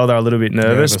you could tell they were a little bit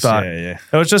nervous, but it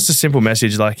was just a simple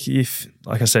message. Like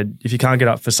I said, if you can't get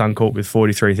up for Suncorp with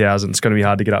 43,000, it's going to be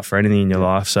hard to get up for anything in your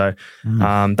life. So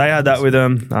they had that with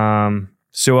them.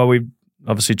 Sua, we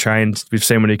obviously trained. We've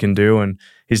seen what he can do, and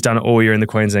he's done it all year in the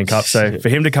Queensland Cup. So for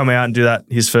him to come out and do that,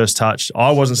 his first touch, I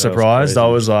wasn't surprised. I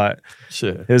was like, he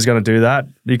was going to do that.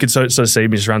 You could sort of see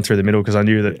me just run through the middle because I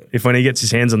knew that when he gets his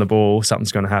hands on the ball,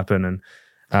 something's going to happen.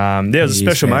 And it was a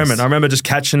special moment. I remember just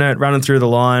catching it, running through the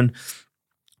line.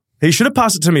 He should have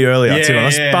passed it to me earlier, to be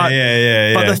honest. But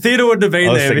the theatre wouldn't have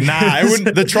been there.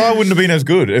 The try wouldn't have been as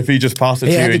good if he just passed it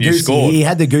to you and you scored. He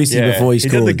had the goosey before he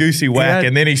scored. He did the goosey whack,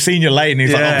 and then he's seen you late, and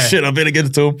he's like, oh, shit, I better get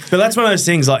it to him. But that's one of those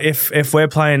things, like, if we're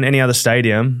playing any other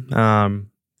stadium,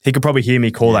 he could probably hear me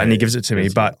call that, and he gives it to me.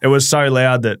 But it was so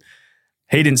loud that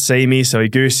he didn't see me, so he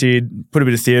gooseyed, put a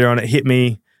bit of theatre on it, hit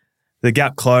me. The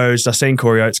gap closed. I seen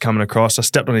Corey Oates coming across. I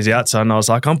stepped on his outside and I was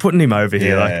like, I'm putting him over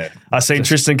here. Like I seen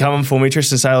Tristan coming for me.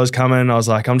 Tristan Saylor's coming. I was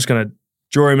like, I'm just going to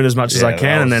draw him in as much as I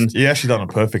can. And then he actually done it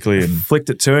perfectly and flicked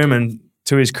it to him. And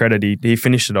to his credit, he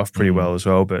finished it off pretty well as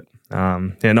well. But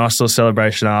nice little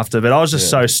celebration after. But I was just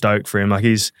so stoked for him. Like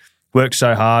he's worked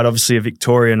so hard. Obviously a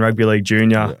Victorian Rugby League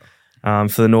junior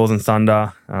for the Northern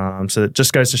Thunder. So it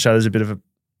just goes to show there's a bit of a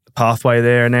pathway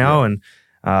there now. And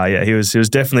he was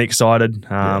definitely excited.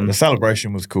 The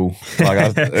celebration was cool.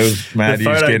 Like it was mad. He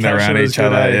was getting around each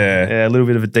other. A little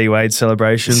bit of a D Wade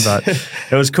celebration, but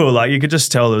it was cool. Like you could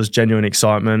just tell there was genuine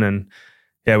excitement, and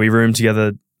we roomed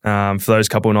together for those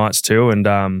couple of nights too. And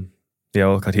all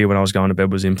I could hear when I was going to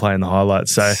bed was him playing the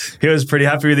highlights. So he was pretty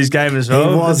happy with his game as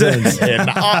well. He wasn't. If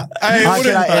that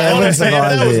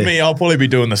was me, I'll probably be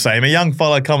doing the same. A young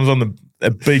fella comes on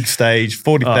a big stage,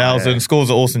 40,000,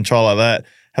 scores an awesome try like that.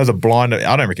 Has a blind.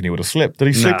 I don't reckon he would have slept. Did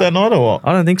he sleep that night or what?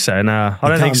 I don't think so. No, I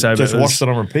don't think so. Just watched it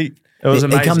on repeat. It was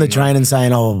amazing. He come to training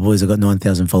saying, "Oh, boys, I've got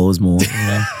 9,000 followers more."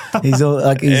 He's all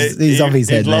like, he's off his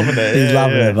head. He's loving it. He's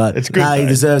loving it. But it's good. He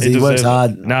deserves it. He works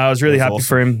hard. No, I was really happy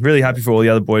for him. Really happy for all the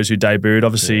other boys who debuted.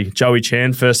 Obviously, Joey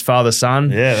Chan, first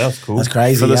father-son. Yeah, that's cool. That's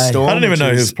crazy. For the Storm. I didn't even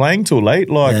know he was playing till late.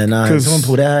 Like, someone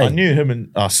pulled out. I knew him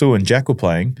and Sue and Jack were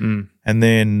playing, and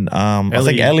then I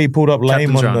think Ellie pulled up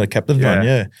lame on the captain's run.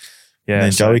 Yeah. And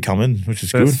then Joey come in, which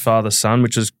is good. Father-son,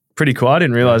 which is pretty cool. I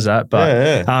didn't realise that.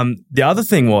 But the other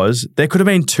thing was there could have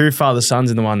been 2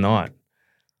 father-sons in the one night.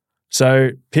 So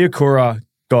Piakura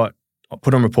got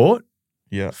put on report.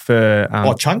 Yeah. For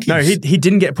Chunkies? No, he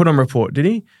didn't get put on report, did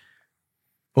he?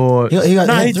 Or he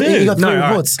got 3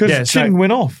 reports. Because Chin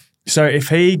went off. So if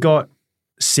he got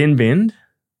sin binned,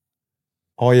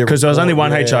 because there was only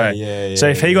one HIA. So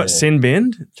if he got sin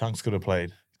binned, Chunks could have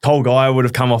played. Cole Guy would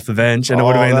have come off the bench, and it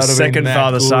would have been the second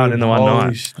father-son in the one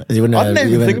night. I didn't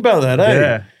even think about that,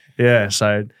 eh? Yeah.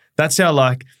 So that's how,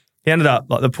 like, he ended up,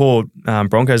 like, the poor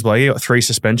Broncos bloke, he got 3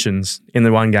 suspensions in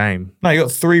the one game. No, he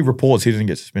got 3 reports. He didn't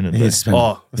get suspended.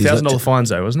 $1,000 fines,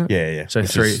 though, wasn't it? Yeah. So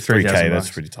 $3K, that's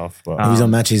pretty tough. But. He was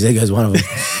on matches. There goes one of them.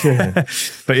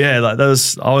 But like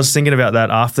I was thinking about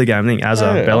that after the game. I think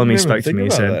Azza Bellamy spoke to me.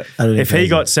 He said, if he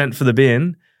got sent for the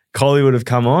bin, Coley would have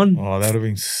come on. Oh, that would have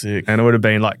been sick. And it would have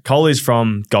been like, Coley's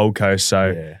from Gold Coast,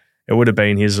 so it would have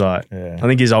been his, like, I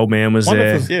think his old man was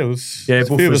there. It was Buff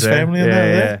was his there. family in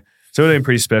there. So it would have been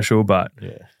pretty special, but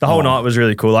the whole night was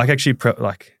really cool. Like, actually,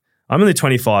 I'm only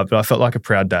 25, but I felt like a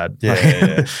proud dad.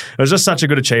 It was just such a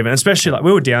good achievement, especially, like,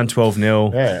 we were down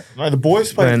 12-0. Yeah. No, the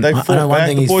boys played. They fought I know one back.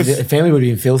 thing, his family would have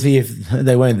been filthy if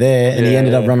they weren't there, and he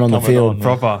ended up running on the field.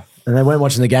 Proper. And they weren't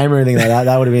watching the game or anything like that.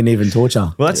 That would have been even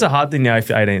torture. Well, that's the hard thing now if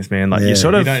you're 18th, man. Like, you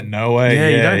sort of... You don't know it. Yeah,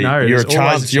 you don't know. You're There's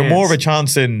always a chance. You're more of a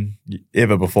chance than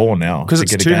ever before now. Because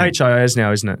it's 2 HIAs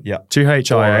now, isn't it? Yeah. 2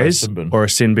 HIAs or or a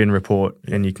sin bin report,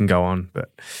 and you can go on.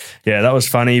 But, yeah, that was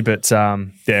funny. But,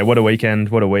 yeah, what a weekend.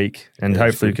 What a week. And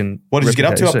hopefully we can... What did you get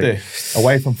up to up there?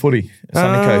 Away from footy?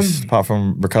 Sunny Coast, apart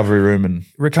from recovery room and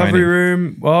Recovery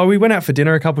room. Well, we went out for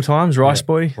dinner a couple of times. Rice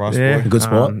Boy. Rice Boy. Good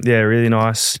spot. Yeah, really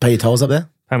nice. Pay your tolls up there?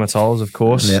 Pay my tolls, of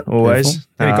course, always.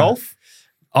 Any golf?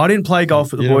 I didn't play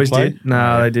golf, but the boys did.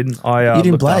 No, they didn't. You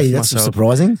didn't play? That's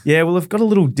surprising. Yeah, well, I've got a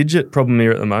little digit problem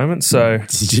here at the moment, so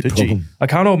problem. I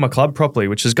can't hold my club properly,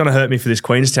 which is going to hurt me for this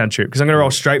Queenstown trip because I'm going to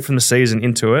roll straight from the season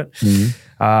into it.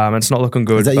 And it's not looking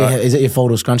good. Is that your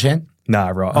fold or scrunch hand? Nah,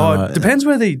 right. It depends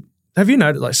where have you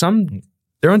noticed, like some...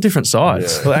 They're on different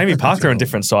sides. Yeah. Well, Amy Park, they're on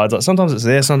different sides. Like sometimes it's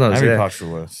there, sometimes it's there. Amy Park's the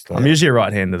worst. I'm usually a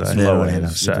right-hander though.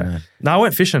 No, I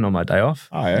went fishing on my day off.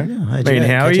 Oh yeah. Me and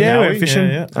Howie, went fishing.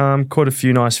 Yeah. Caught a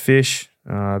few nice fish.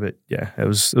 But yeah, it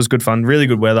was good fun. Really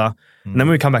good weather. And then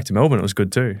when we come back to Melbourne, it was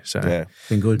good too. So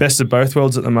been good. Best of both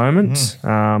worlds at the moment.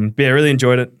 But yeah, really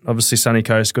enjoyed it. Obviously Sunny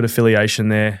Coast, good affiliation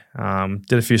there.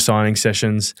 Did a few signing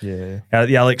sessions. Yeah. Out at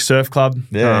the Alex Surf Club.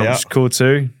 Which was cool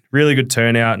too. Really good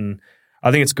turnout, and I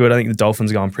think it's good. I think the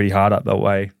Dolphins are going pretty hard up that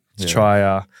way to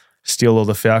try steal all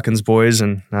the Falcons boys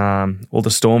and all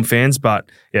the Storm fans. But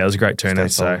yeah, it was a great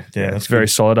turnout. So yeah, it's very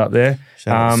solid up there.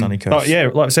 Shout out to Sunny Coast. But yeah,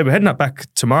 like I said, we're heading up back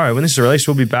tomorrow. When this is released,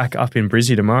 we'll be back up in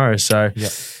Brizzy tomorrow. So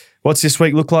what's this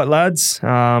week look like, lads?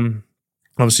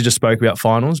 Obviously just spoke about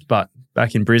finals, but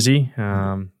back in Brizzy.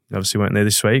 Obviously weren't there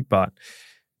this week, but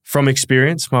from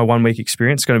experience, my 1 week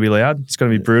experience, it's going to be loud. It's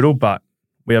going to be brutal, but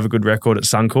we have a good record at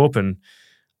Suncorp, and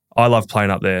I love playing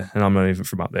up there, and I'm not even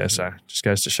from up there, so just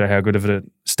goes to show how good of a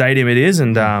stadium it is,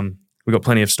 and we've got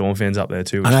plenty of Storm fans up there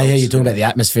too. I know you're talking about the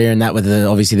atmosphere and that with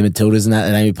obviously the Matildas and that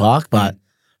at Amy Park, but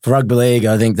for rugby league,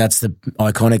 I think that's the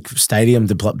iconic stadium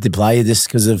to play just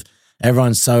because of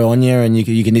everyone's so on you, and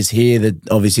you can just hear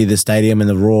obviously the stadium and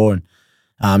the roar,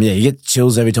 and you get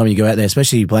chills every time you go out there,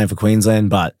 especially playing for Queensland,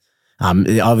 but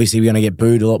obviously we're going to get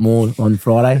booed a lot more on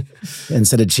Friday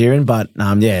instead of cheering. But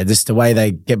just the way they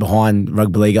get behind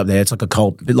rugby league up there, it's like a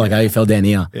cult, a bit like AFL down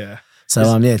here. Yeah. So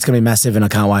it's going to be massive, and I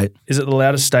can't wait. Is it the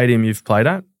loudest stadium you've played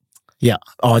at? Yeah.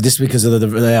 Oh, just because of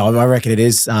I reckon it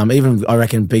is. Even I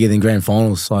reckon bigger than grand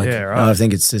finals. Like, yeah, right. I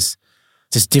think it's just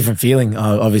different feeling.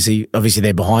 Obviously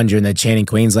they're behind you and they're chanting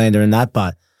Queenslander and that,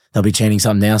 but they'll be chanting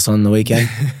something else on the weekend.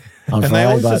 And they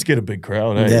always just get a big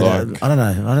crowd, eh? Yeah, I don't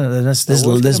know.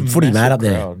 There's footy mad up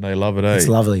there. They love it, eh? It's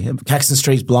lovely. Caxton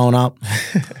Street's blowing up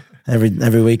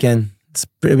every weekend.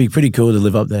 It'd be pretty cool to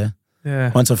live up there.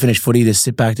 Yeah. Once I finish footy, just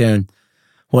sit back there and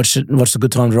watch the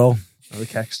good times roll. The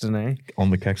Caxton, eh? On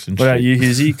the Caxton Street. What about you,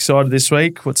 Hizzy? Excited this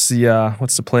week? What's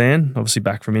the plan? Obviously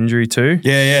back from injury too.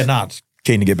 Yeah. It's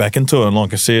keen to get back into it. And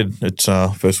like I said, it's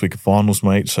first week of finals,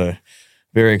 mate. So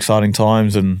very exciting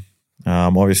times, and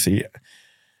obviously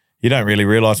you don't really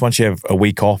realise once you have a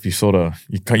week off,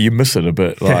 you miss it a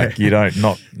bit. Like you don't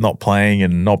not playing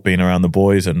and not being around the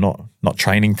boys and not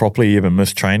training properly. You even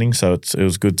miss training, so it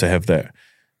was good to have that.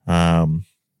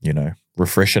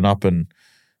 Refreshing up and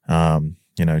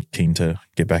keen to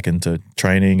get back into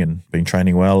training and been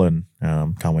training well, and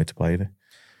can't wait to play there.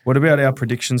 What about our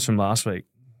predictions from last week?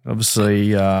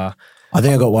 Obviously, I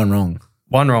think I got one wrong.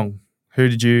 One wrong. Who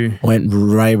did you? I think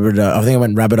I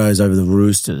went Rabbitohs over the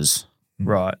Roosters.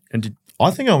 Right. And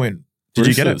I think I went Did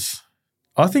Roosters. You get it?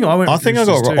 I think I went I think I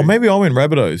got too. Or maybe I went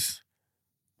Rabbitohs.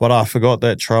 But I forgot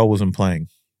that Trail wasn't playing.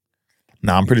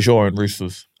 No, I'm pretty sure I went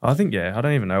Roosters. I think, I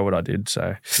don't even know what I did,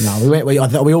 so. No,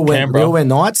 we all went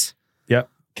Knights. Yep.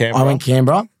 Canberra. I went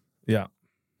Canberra. Yeah.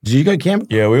 Did you go Canberra?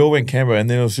 Yeah, we all went Canberra, and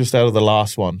then it was just out of the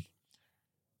last one.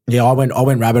 Yeah, I went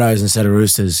Rabbitohs instead of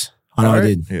Roosters. I know I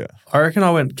did. Yeah. I reckon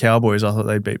I went Cowboys. I thought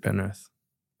they'd beat Penrith.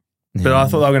 But I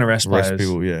thought they were going to rest players.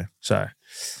 People, yeah. So,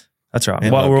 that's right.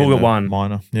 Well, we all got one.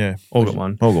 Minor, yeah. All got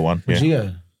one. All got one, yeah. Where'd you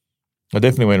go? I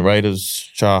definitely went Raiders,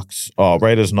 Sharks,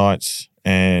 Raiders, Knights,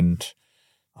 and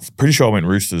I'm pretty sure I went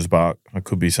Roosters, but I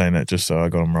could be saying that just so I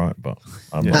got them right, but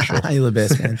I'm not sure. You're the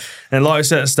best, man. And like I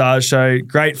said at the start of the show,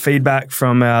 great feedback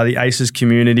from the Aces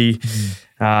community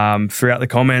throughout the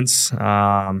comments,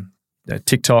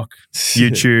 TikTok,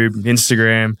 YouTube,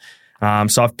 Instagram.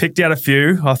 So I've picked out a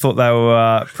few. I thought they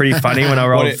were pretty funny when I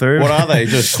rolled through. What are they?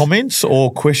 Just comments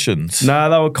or questions? No,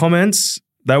 they were comments.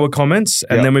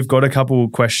 And then we've got a couple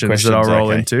questions that I'll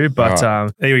roll into. But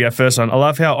here we go. First one. I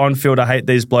love how on field I hate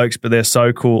these blokes, but they're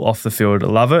so cool off the field. I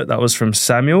love it. That was from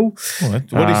Samuel. What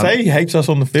did he say? He hates us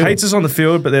on the field. Hates us on the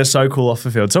field, but they're so cool off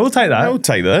the field. So we'll take that. We'll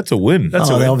take that. That's a win. That's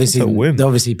a win. They're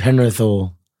obviously Penrith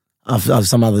or of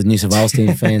some other New South Wales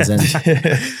team fans. And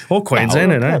or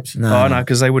Queensland, no. No. Oh, no,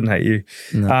 because they wouldn't hate you.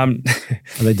 No.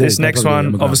 They do. This They next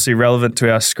probably one, do. obviously relevant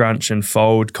to our scrunch and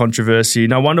fold controversy.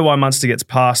 No wonder why Munster gets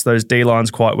past those D-lines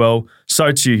quite well.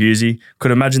 So too, Hughesy.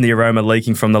 Could imagine the aroma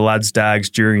leaking from the lads' dags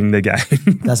during the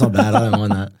game. That's not bad. I don't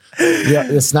mind that. Yeah,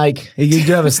 the snake. You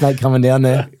do have a snake coming down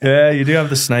there. Yeah, you do have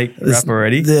the snake wrap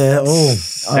already. Yeah.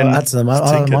 And That's I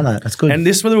don't mind that. That's good. And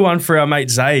this was the one for our mate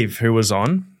Zave, who was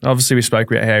on. Obviously, we spoke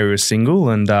about how he was single,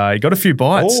 and he got a few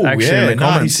bites in the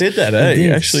comments. he said that, He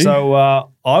did. actually. So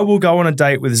I will go on a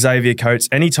date with Xavier Coates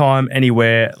anytime,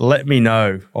 anywhere. Let me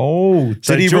know.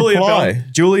 Did he reply?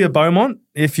 Julia Beaumont,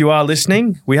 if you are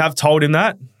listening, we have told him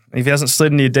that. If he hasn't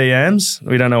slid into your DMs,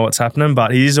 we don't know what's happening,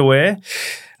 but he is aware.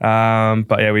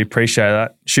 But yeah, we appreciate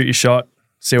that. Shoot your shot,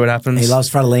 see what happens. He loves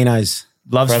Fratellino's.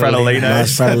 Loves Fratellino's.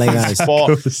 Loves Fratellino's.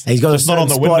 Spot. He's got a not on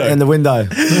the spot window. in the window.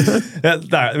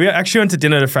 No, we actually went to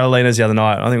dinner to Fratellino's the other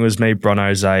night. I think it was me,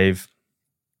 Brono, Zave,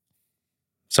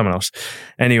 someone else.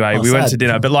 Anyway, we went sad. to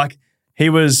dinner, but like he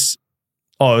was.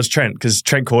 Oh, it was Trent, because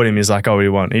Trent caught him. He's like, oh, what do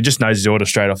you want? He just knows his order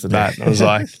straight off the bat. I was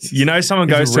like, someone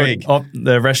He's goes a rig. to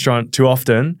the restaurant too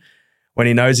often when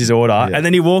he knows his order, and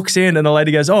then he walks in and the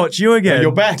lady goes, oh, it's you again.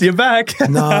 You're back. You're back.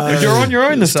 No. You're on your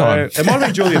own this time. It might have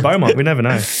been Julia Beaumont. We never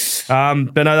know.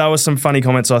 But no, that was some funny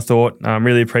comments, I thought.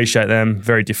 Really appreciate them.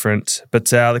 Very different. But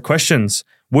the questions,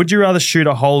 would you rather shoot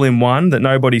a hole in one that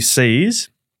nobody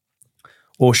sees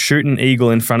or shoot an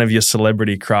eagle in front of your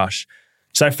celebrity crush?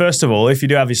 So first of all, if you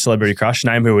do have your celebrity crush,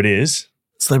 name who it is.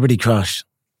 Celebrity crush.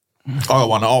 Oh,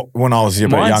 when I was a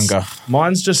bit younger.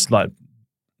 Mine's just like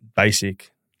basic.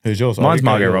 Who's yours? Mine's Okay,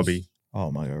 Margot yours. Robbie.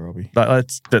 Oh, Margot Robbie. But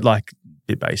that's like a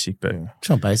bit basic, but She's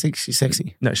not basic. She's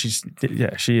sexy. no,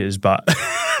 she is, but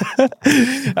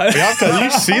Bianca, you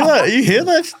see that? You hear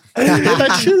that? You hear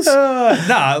that shiz?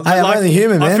 nah, Hey, I'm only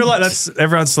human, I man. feel like that's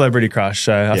everyone's celebrity crush,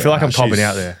 so I feel like I'm copping she's-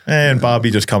 out there. And Barbie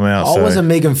just come out. I so. was a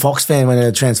Megan Fox fan when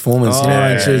her Transformers. you know,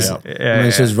 when she was, yeah.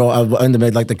 when she was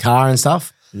under like the car and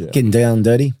stuff, getting down and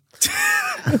dirty.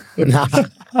 Nah.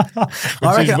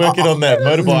 She's working on that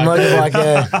motorbike. Motorbike,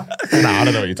 yeah. Nah, I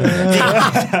don't know what you're talking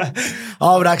about.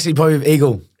 I would actually probably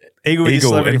Eagle. Eagle with your Eagle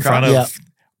celebrity in front crush. of.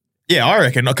 Yeah, I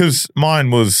reckon, because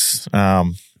mine was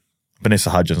Vanessa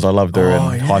Hudgens. I loved her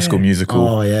in High School Musical.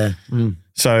 Oh, yeah.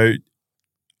 So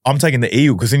I'm taking the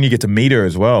Eagle because then you get to meet her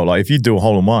as well. Like if you do a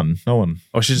hole in one,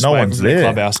 Or she's just no waiting one's from the there.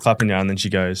 clubhouse clapping you, and then she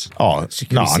goes. Oh, could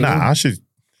be singing.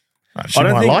 she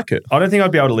might like it. I don't think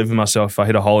I'd be able to live with myself if I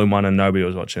hit a hole in one and nobody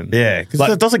was watching. Yeah, because Like-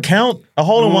 that doesn't count. A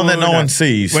hole in one that no No. one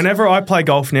sees. Whenever I play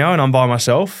golf now and I'm by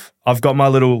myself, I've got my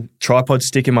little tripod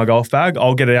stick in my golf bag.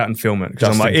 I'll get it out and film it because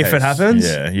I'm Just like, in if it case. happens,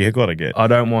 Yeah, you got to get. I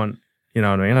don't want, you know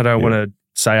what I mean? I don't want to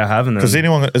say I have and then Because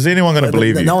is anyone going to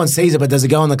believe you? No one sees it, but does it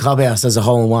go in the clubhouse as a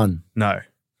hole in one? no.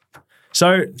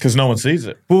 So, Because no one sees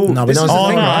it. well, No, but this no is one's the Oh,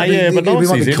 thing, no, right? yeah, but no one we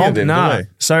want sees the any comp. of them, Nah. do they?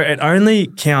 So it only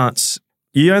counts.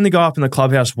 You only go up in the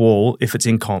clubhouse wall if it's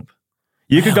in comp.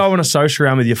 You could go on a social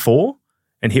round with your four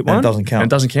and hit one. it doesn't count. And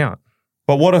it doesn't count.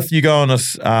 But what if you go on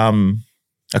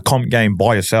a comp game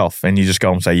by yourself and you just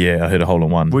go and say, yeah, I hit a hole in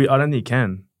one? I don't think you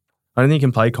can. I don't think you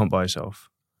can play comp by yourself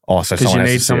Oh, so because someone you has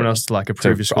need to see someone it. else to like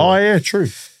approve your score. Oh, yeah, true.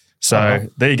 So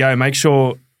there you go. Make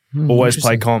sure always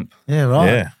play comp. Yeah, right.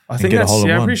 Yeah. I think that's,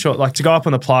 I'm pretty sure. Like to go up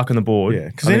on the plaque on the board. Yeah,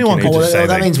 'cause I think anyone you can need just to- say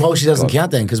that they- means Walshy doesn't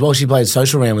count then, because Walshy played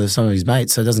social round with some of his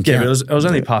mates, so it doesn't Yeah, count. but it was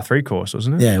only a par 3 course,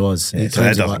 wasn't it? Yeah, it was. so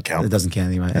that doesn't count. It doesn't count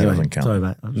anyway. doesn't count. Sorry,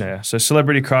 mate. Yeah. So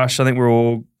celebrity crush. I think we're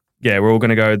all going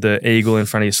to go the eagle in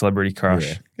front of your celebrity crush.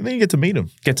 Yeah. And then you get to meet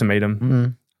them. Get to meet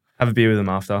him. Have a beer with him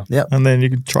after. And then you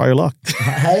can try your luck.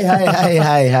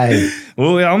 Hey.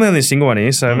 Well, yeah, I'm the only single one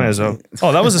here, so I may as well.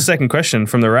 Oh, that was the second question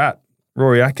from the rat,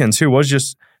 Rory Atkins. Who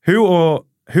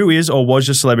is or was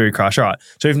your celebrity crush? All right.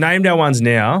 So we've named our ones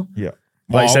now. Yeah.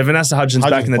 Like you said, Vanessa Hudgens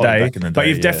back in the probably day. back in the But day,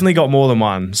 you've yeah. definitely got more than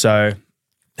one. So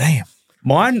Damn.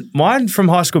 mine from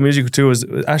High School Musical 2 was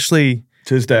Ashley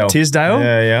Tisdale.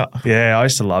 Yeah. Yeah, I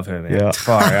used to love her, man. Yeah.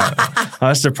 Far out. I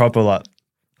used to proper like.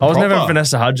 I was never Proper?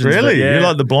 Vanessa Hudgens. but Really? Yeah. You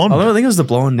like the blonde? I think it was the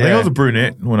blonde. I think Yeah. I was a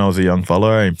brunette when I was a young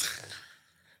fella. Eh?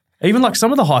 Even like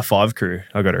some of the High Five crew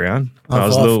I got around. When I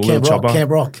was a little chopper. Camp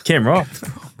Rock. Cam Rock.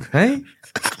 Hey?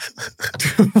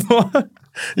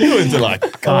 You were into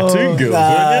like cartoon girls,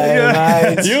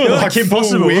 weren't you? You were like Kim full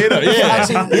Possible. weirdo. Yeah.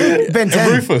 Actually, Ben 10.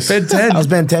 And Rufus. Ben 10. I was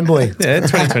Ben 10 boy. Yeah,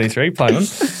 2023 playing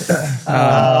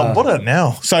on. What about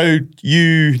now? So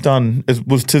you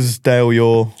was Tisdale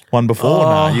your one before?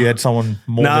 Nah, you had someone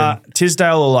more Nah, than...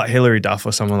 Tisdale or like Hillary Duff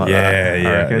or someone like that.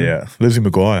 I reckon. Yeah. Lizzie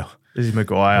McGuire. Lizzie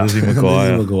McGuire. Lizzie Lizzie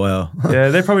McGuire. McGuire. Yeah,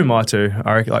 they're probably my two.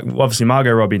 I reckon. Like obviously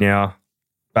Margot Robbie now,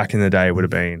 back in the day would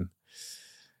have been.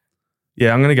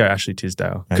 Yeah, I'm going to go Ashley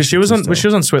Tisdale. Because she was on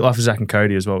Sweet Life of Zach and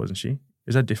Cody as well, wasn't she?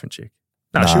 Is that a different chick?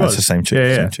 No, she was. It's the same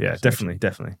chick. Yeah, definitely.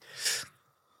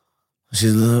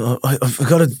 She's, I've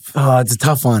got to. Oh, it's a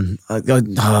tough one. I don't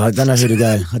know who to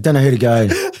go.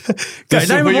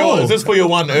 Name them all. Is this for your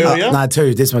one earlier? No,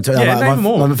 two. This one, two. Yeah, name them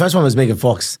all. My first one was Megan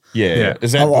Fox. Yeah.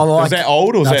 Is that old or is that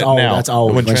old. now? That's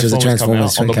old. When she was a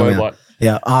Transformers on the boat.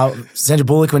 Yeah. Sandra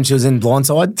Bullock when she was in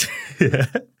Blindside. Yeah.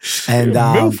 And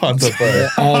Milf Hunter, bro.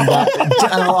 I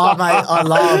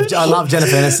love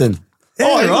Jennifer Aniston.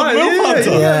 Yeah, right. Milf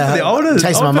Hunter. Yeah. The oldest.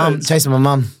 Chasing my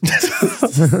mum.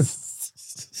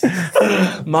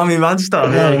 Mummy Munster.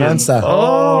 Yeah, Munster.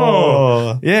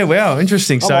 Oh. Yeah, wow.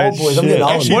 Interesting. So, old, boys. I'm getting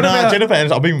old. Actually, What about- Jennifer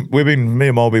Aniston, me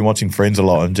and Mo have been watching Friends a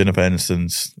lot, and Jennifer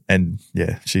Aniston's, and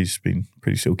yeah, she's been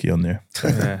pretty silky on there.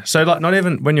 yeah. So, like, not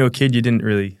even when you were a kid, you didn't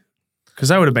really, because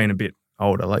they would have been a bit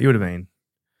older. Like, you would have been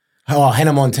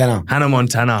Hannah Montana. Hannah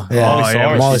Montana. Yeah.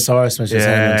 Oh, Miley Cyrus when she was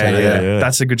Hannah Montana. yeah.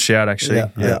 That's a good shout, actually.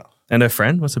 Yeah. And her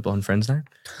friend, what's her blonde friend's name?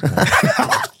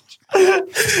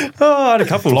 I had a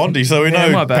couple. Blondie, so we Yeah,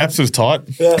 know my bad. Paps was tight.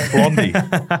 Blondie.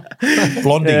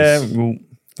 Blondies. Yeah, well,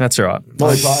 that's all right.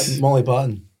 Molly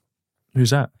Parton.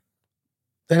 Who's that?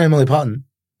 Don't know Molly Parton.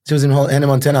 She was in Hannah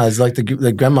Montana. It's like the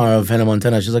grandma of Hannah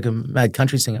Montana. She's like a mad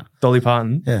country singer. Dolly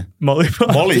Parton? Yeah. Molly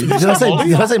Parton. Molly. Did I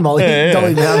say Molly? Yeah.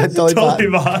 Dolly Dolly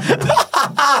Parton. Parton.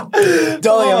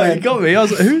 Dolly, Oh, I you mean. got me. I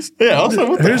was like, who's? Yeah, I was like,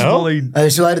 what the Who's hell? Molly?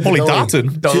 She's related to Molly Dolly.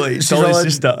 Darton. Dolly's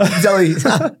related- sister. Dolly.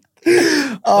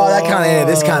 Oh, that can't air.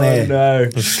 This can't air. No.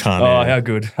 Just can't. Oh, how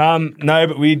good. No,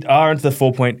 but we are into the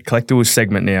 4-point collectibles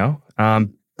segment now.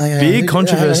 Big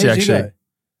controversy, Who did you actually. go?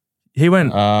 He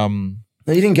went.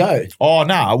 No, you didn't go. Oh,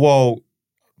 nah. Well,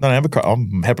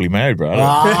 I'm happily married, bro.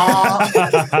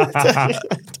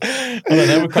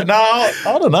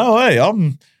 I don't know. Hey,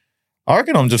 I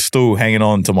reckon I'm just still hanging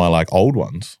on to my like old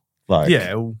ones. Like,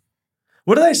 Yeah.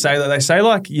 What do they say? They say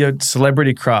like your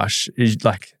celebrity crush is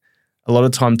like a lot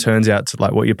of time turns out to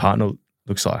like what your partner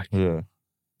looks like. yeah,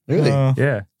 Really?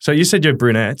 Yeah. So you said you're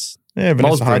brunettes. yeah.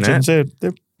 Mole's Vanessa Hudgens,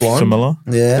 they're Blonde. similar.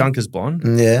 Yeah. Bianca's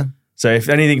blonde. Yeah. So if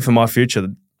anything for my future,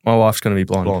 my wife's going to be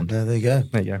blonde. Blonde. Yeah, there you go.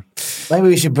 There you go. Maybe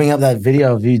we should bring up that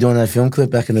video of you doing that film clip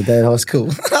back in the day at high school.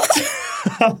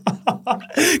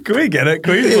 Can we get it?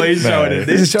 Can we please show it in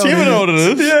this? Do you even know what it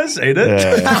is? Yeah, seen it.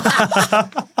 Yeah.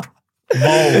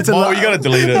 Mo, you got to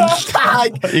delete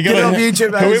it. You Get it on YouTube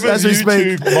Whoever's as we speak.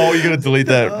 YouTube, Mo, you got to delete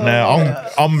that now.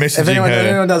 I'm If messaging her.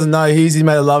 anyone doesn't know, he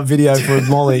made a love video for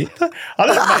Molly. I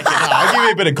don't make it. No, I'll give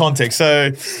you a bit of context.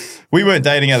 So we weren't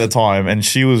dating at the time, and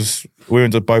we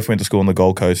both went to school on the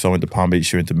Gold Coast. So I went to Palm Beach,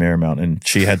 she went to Marymount, and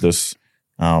she had this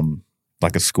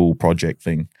like a school project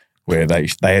thing where they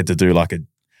had to do like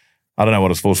I don't know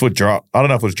what it's for. I don't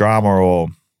know if it was drama or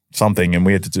something, and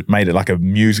we had to made it like a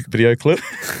music video clip.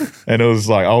 And it was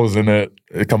like I was in it,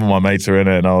 a couple of my mates are in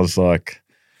it, and I was like,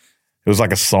 it was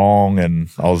like a song, and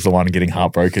I was the one getting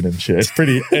heartbroken and shit. It's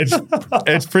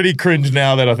pretty cringe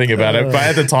now that I think about it. But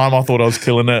at the time, I thought I was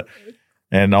killing it,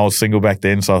 and I was single back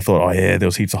then, so I thought, oh yeah, there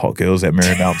was heaps of hot girls at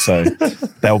Marymount, so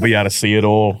they'll be able to see it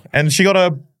all. And she got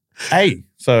a A,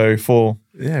 so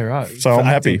I'm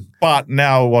happy. But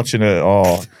now watching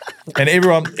it, and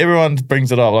everyone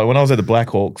brings it up. Like when I was at the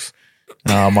Blackhawks,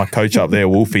 my coach up there,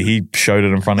 Wolfie, he showed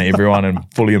it in front of everyone and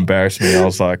fully embarrassed me. I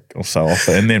was like, I was so off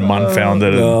it. And then Mun found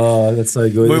it. And, Oh, that's so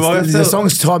good. The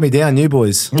song's Tie Me Down, New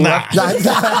Boys. nah,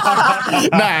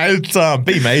 it's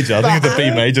B major. I think it's a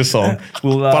B major song.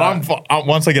 But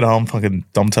once I get home,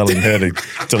 I'm telling her to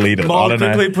delete it. Mole, I don't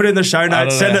know. quickly put in the show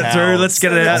notes, don't send know it through. how. Let's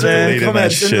get it out Delete there. it.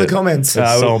 Comments, that in the shit. comments.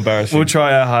 It's so embarrassing. We'll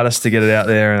try our hardest to get it out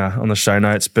there on the show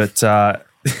notes. But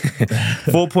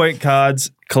 4-point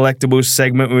cards collectibles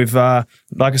segment. We've, like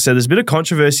I said, there's a bit of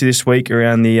controversy this week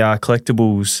around the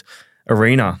collectibles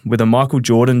arena with a Michael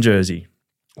Jordan jersey.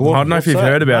 I don't know if you've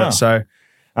heard about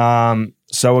it.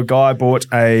 So a guy bought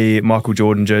a Michael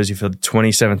Jordan jersey for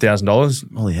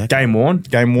 $27,000. Holy heck. Game worn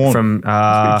from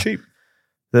Pretty cheap.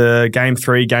 the Game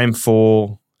 3, Game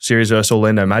 4 series versus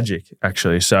Orlando Magic,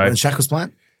 actually. So And Shaq was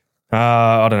playing?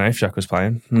 I don't know if Shaq was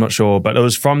playing. I'm not sure, but it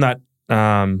was from that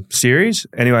series.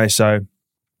 Anyway, so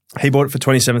he bought it for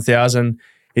 $27,000.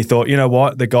 He thought, you know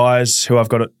what, the guys who I've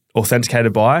got it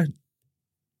authenticated by,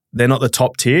 they're not the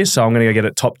top tier, so I'm going to go get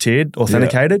it top tiered,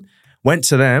 authenticated. Went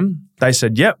to them. They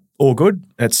said, yep, all good.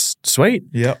 It's sweet.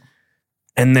 Yep.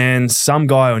 And then some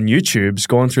guy on YouTube's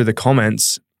gone through the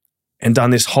comments and done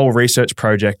this whole research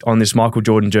project on this Michael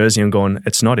Jordan jersey and gone,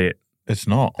 it's not it. It's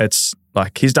not. It's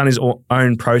like he's done his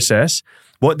own process.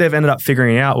 What they've ended up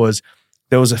figuring out was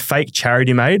there was a fake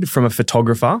charity made from a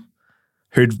photographer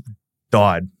who'd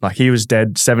died. Like he was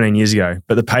dead 17 years ago,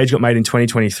 but the page got made in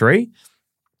 2023.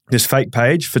 this fake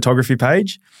page, photography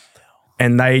page,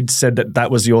 and they'd said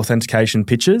that was the authentication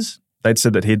pictures. They'd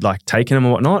said that he'd like taken them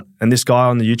and whatnot. And this guy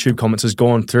on the YouTube comments has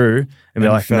gone through and be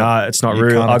like, nah, it's not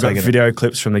real. I got video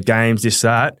clips from the games, this,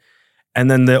 that.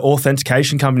 And then the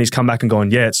authentication companies come back and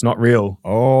gone, yeah, it's not real.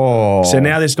 Oh. So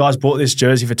now this guy's bought this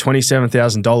jersey for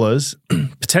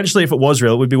 $27,000. Potentially, if it was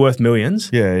real, it would be worth millions.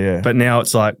 Yeah, yeah. But now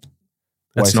it's like,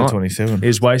 it's wasted not. 27.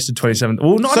 He's wasted 27.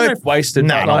 Well, not, I don't know if wasted.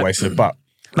 No, but not like, wasted, but.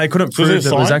 They couldn't prove that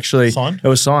it was actually signed? It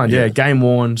was signed, yeah. Game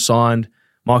worn, signed,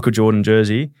 Michael Jordan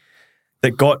jersey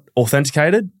that got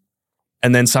authenticated.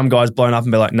 And then some guy's blown up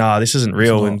and be like, nah, this isn't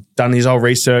real. And done his whole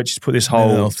research, he's put this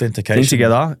whole authentication thing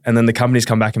together. And then the company's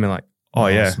come back and be like, oh,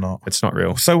 yeah, it's not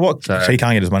real. So what? So he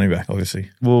can't get his money back, obviously.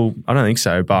 Well, I don't think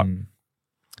so. But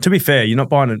to be fair, you're not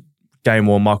buying a game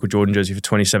worn Michael Jordan jersey for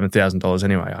 $27,000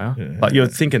 anyway, are you? Like you're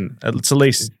thinking it's at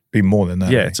least. It'd be more than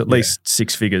that. Yeah, it's at least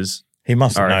six figures. He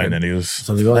must have known that he was.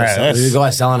 So the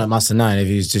guy selling it must have known if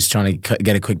he was just trying to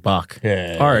get a quick buck.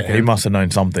 Yeah, I reckon. He must have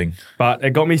known something. But it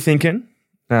got me thinking.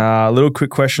 A little quick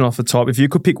question off the top. If you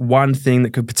could pick one thing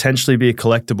that could potentially be a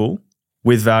collectible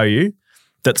with value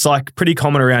that's like pretty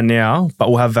common around now but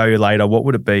will have value later, what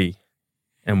would it be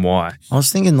and why? I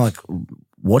was thinking like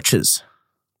watches.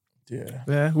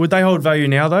 Yeah. Would they hold value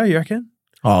now though, you reckon?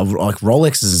 Oh, like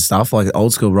Rolexes and stuff, like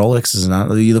old school Rolexes and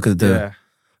that. You look at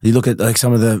you look at like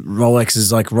some of the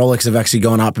Rolexes, like Rolex have actually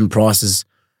gone up in prices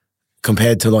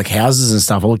compared to like houses and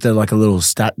stuff. I looked at like a little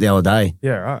stat the other day.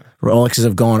 Yeah, right. Rolexes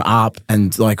have gone up,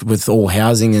 and like with all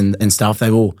housing and stuff,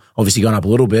 they've all obviously gone up a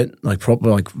little bit, like proper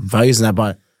like values and that,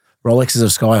 but Rolexes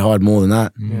have sky high more than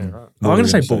that. Yeah, right. I'm going to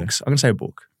say books. I'm going to say a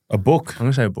book. A book? I'm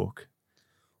going to say a book.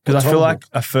 Because I feel like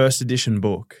a first edition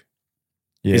book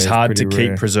is hard to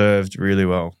keep preserved really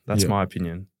well. That's my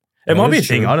opinion. It might be a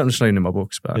thing. I don't just need in my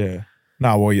books, but yeah.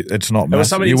 No, well, it's not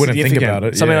massive. You wouldn't think about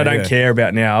it. Something I don't care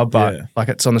about now, but like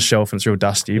it's on the shelf and it's real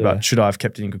dusty, but should I have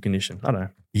kept it in good condition? I don't know.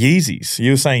 Yeezys.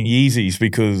 You were saying Yeezys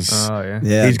because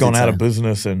he's gone out of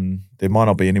business and there might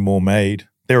not be any more made.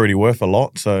 They're already worth a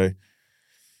lot, so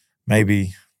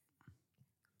maybe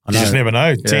you just never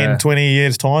know. 10, 20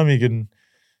 years time, you can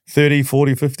 30,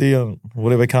 40, 50,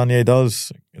 whatever Kanye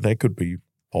does, they could be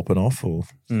popping off or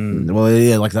well,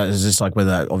 yeah, like that is just like with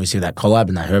that, obviously that collab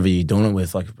and that whoever you're doing it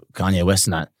with, like Kanye West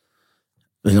and that,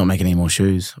 they're not making any more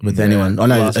shoes with anyone. I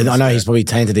know he's probably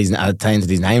tainted his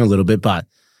name a little bit, but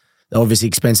obviously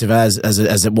expensive as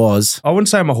it was. I wouldn't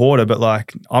say I'm a hoarder, but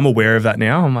like I'm aware of that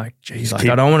now. I'm like, geez, like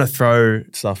I don't want to throw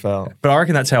stuff out. But I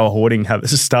reckon that's how a hoarding habit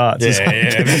starts.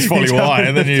 Yeah, that's probably why.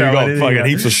 And then you've got fucking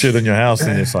heaps of shit in your house,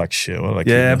 and it's like shit. What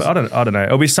but I don't know.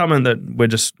 It'll be something that we're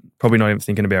just probably not even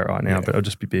thinking about right now, but it'll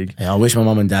just be big. Yeah, I wish my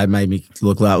mum and dad made me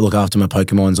look after my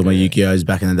Pokemons or my Yu-Gi-Ohs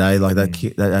back in the day. Like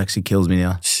that actually kills me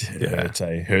now. Yeah,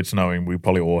 it hurts knowing we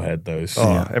probably all had those.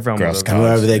 Everyone grass was. We were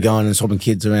over there going and swapping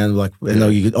kids around. Like,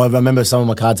 I remember some of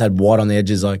my cards had white on the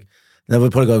edges. Like, they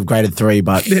would probably go graded 3,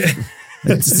 but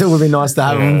it still would be nice to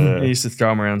have them. I used to throw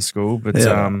them around school, but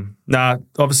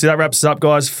obviously that wraps us up,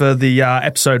 guys, for the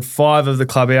episode 5 of the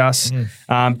Clubhouse.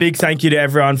 Big thank you to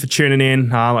everyone for tuning in.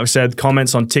 Like I said,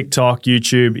 comments on TikTok,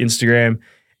 YouTube, Instagram,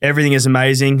 everything is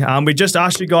amazing. We just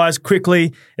asked you guys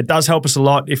quickly, it does help us a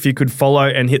lot if you could follow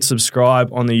and hit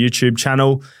subscribe on the YouTube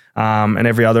channel and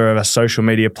every other of our social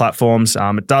media platforms.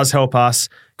 It does help us,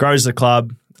 grows the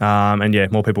club.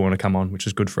 And more people want to come on, which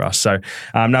is good for us. So,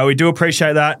 no, we do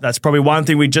appreciate that. That's probably one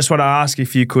thing we just want to ask,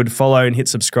 if you could follow and hit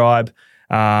subscribe.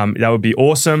 That would be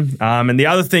awesome. And the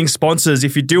other thing, sponsors,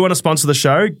 if you do want to sponsor the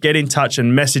show, get in touch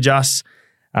and message us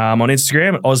on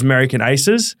Instagram at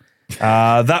AusAmericanAces.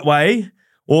 That way,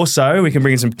 also, we can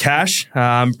bring in some cash,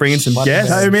 bring in some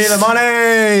guests. Show me the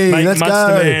money. Make Let's go.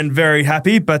 Munster Man very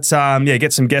happy. But,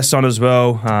 get some guests on as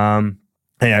well.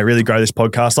 Really grow this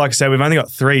podcast. Like I said, we've only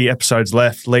got 3 episodes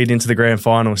left leading into the grand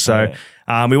final. So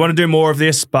we want to do more of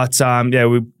this, but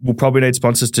we'll probably need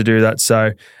sponsors to do that.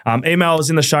 So email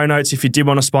is in the show notes if you did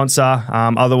want to sponsor.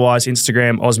 Otherwise,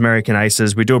 Instagram,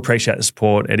 AusAmericanAces. We do appreciate the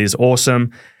support. It is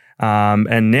awesome.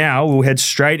 And now we'll head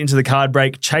straight into the card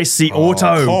break. Chase the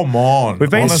auto. Come on. We've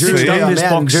been stitched up in this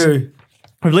box.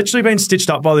 We've literally been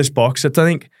stitched up by this box. I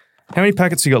think, how many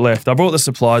packets you got left? I brought the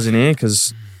supplies in here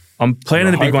because I'm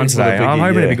planning a big one today. I'm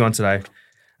hoping a big one today.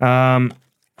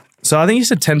 So I think you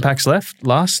said 10 packs left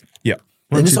last. Yeah.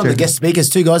 And just on the guest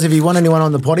speakers too, guys. If you want anyone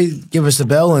on the potty, give us a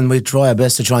bell and we try our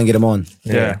best to try and get them on.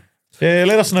 Yeah,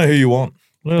 let us know who you want.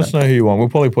 We'll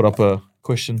probably put up a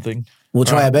question thing. We'll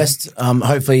try our best.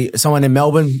 Hopefully someone in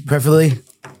Melbourne, preferably.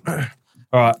 All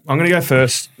right, I'm going to go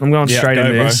first. I'm going straight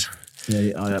into this.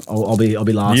 Yeah, I'll be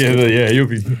last. Yeah, he'll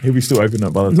be still opening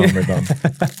it by the time we're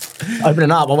done. Open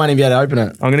it up. I won't even be able to open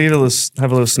it. I'm going to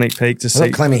have a little sneak peek to I've see.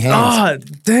 got clammy hands.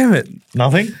 Oh, damn it.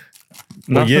 Nothing?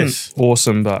 Well, Nothing yes.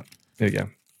 awesome, but there you go.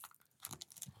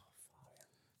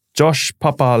 Josh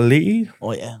Papali'i,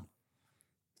 Oh, yeah.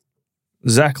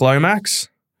 Zach Lomax,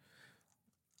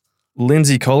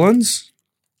 Lindsay Collins,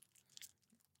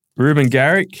 Ruben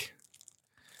Garrick,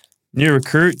 new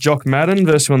recruit Jock Madden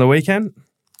versus him on the weekend.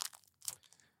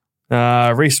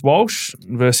 Reece Walsh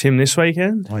versus him this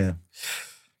weekend. Oh, yeah.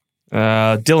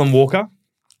 Dylan Walker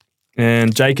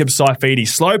and Jacob Saifidi.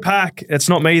 Slow pack. It's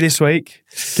not me this week.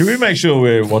 Can we make sure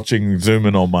we're watching Zoom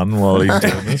in on Mun while he's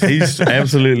doing this? He's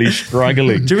absolutely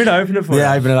struggling. Do you want me to open it for you?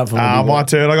 Yeah, open it up for me. My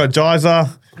turn. I got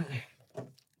Jizer,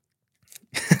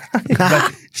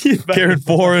 Kieran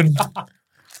Foran,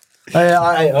 I've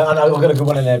got a good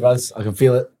one in there, guys. I can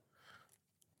feel it.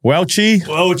 Welchie.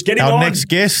 Well, get him Our on. next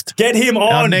guest. Get him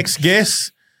on. Our next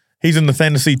guest. He's in the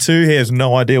fantasy too. He has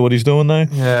no idea what he's doing though.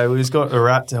 Yeah, well, he's got a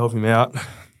rat to help him out.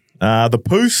 The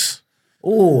Poos.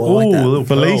 Oh, I like that. little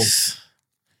Felice.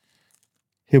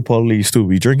 He'll probably still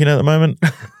be drinking at the moment.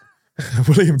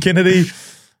 William Kennedy.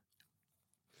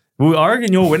 Well, I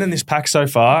reckon you're winning this pack so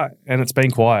far, and it's been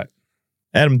quiet.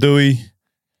 Adam Dewey.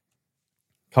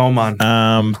 Come on,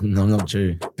 man. No, I'm not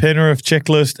due. Penrith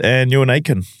checklist and Ewan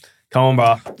Aiken. Come on,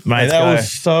 bro. Mate, Let's that go.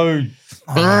 was so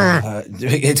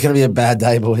It's going to be a bad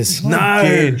day, boys. No.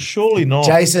 good. Surely not.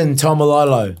 Jason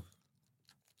Tomalolo.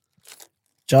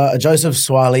 Joseph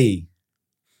Swali.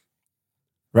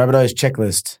 Rabbitohs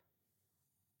checklist.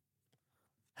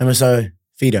 Hamiso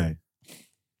Fido.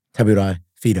 Taburai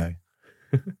Fido.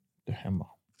 The hammer.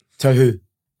 Tohu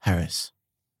Harris.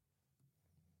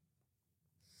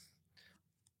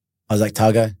 Isaac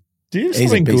Targo. Do you have He's a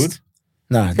something good? beast.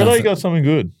 No, I feel like you got something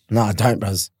good. no, I don't,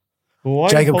 bros. Well, why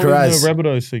Jacob are you holding Carraz. the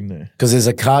Rabbitohs thing there? Because there's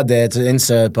a card there to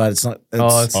insert, but it's not.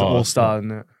 It's Oh, all star,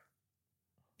 isn't it?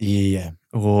 Yeah.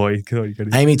 Oh, you got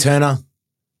it. Amy Turner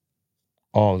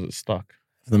Oh, is it stuck?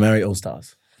 for the Merry All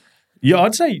Stars. Yeah,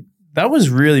 I'd say that was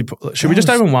really. Should we just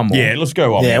open one more? Yeah, let's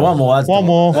go one Yeah, more. one more. That's One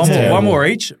more. one more. terrible. One more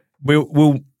each.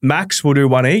 We'll max. We'll do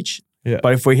one each. Yeah.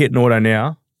 But if we hit an auto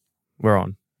now, we're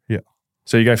on. Yeah.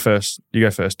 So you go first. You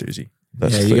go first, Doozy.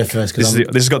 That's Yeah, you go first. This 'cause this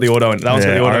has got the auto in it. That one's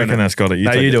got the I auto in reckon it. that's got it.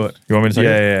 No, take you do it. You want me to take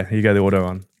it? Yeah. You go the auto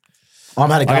on. I've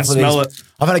had a I can couple smell of these. it.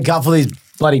 I've had a couple of these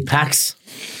bloody packs.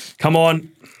 Come on.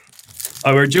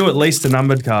 Oh, we're due at least a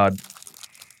numbered card.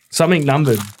 Something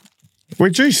numbered. We're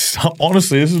just,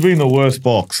 honestly, this has been the worst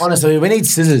box. Honestly, we need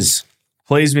scissors.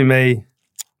 Please be me.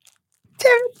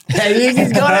 Hey,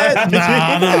 he's got it. Nah,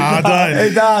 I don't.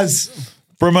 He does.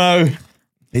 Brimo,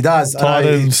 He does.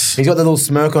 Titans. He's got the little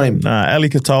smirk on him. Ali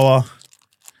Katoa,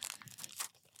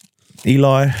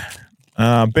 Eli,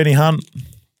 Benny Hunt.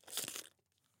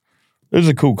 It was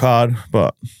a cool card,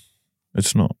 but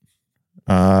it's not.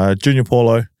 Junior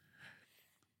Paulo.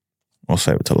 I'll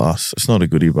save it to last. It's not a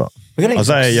goodie, but We're gonna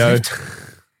Isaiah Yo,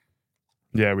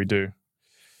 Yeah, we do.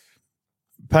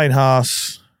 Payne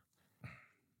Haas,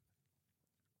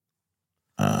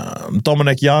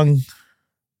 Dominic Young.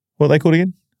 What are they called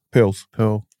again? Pearls.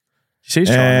 Cool. You see he's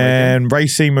trying to And Ray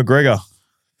C. McGregor,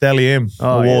 Dally M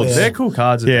awards. Yeah. They're cool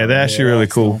cards. Yeah, they're actually really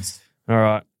cool. All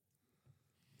right.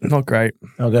 Not great.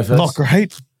 I'll go first. Not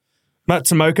great. Matt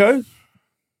Tomoko,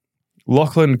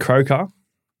 Lachlan Croker,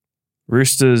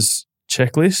 Roosters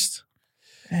checklist,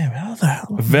 Damn, how the hell?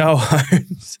 Val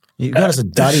Holmes, You got us a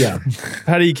duddier.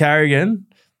 Paddy Carrigan,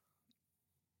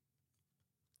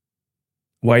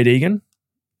 Wade Egan,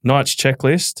 Knights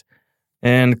checklist,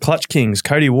 and Clutch Kings,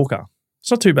 Cody Walker. It's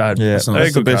not too bad. Yeah, That's that's, not-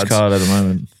 the good best cards. card at the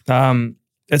moment.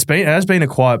 It has been a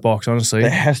quiet box, honestly. There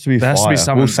has to be There has to fire. be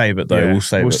something. We'll save it, though. Yeah,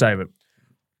 We'll save it.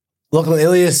 Lachlan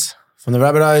Ilias from the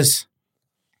Rabbitohs.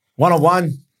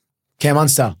 1-on-1. Cam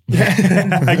Munster.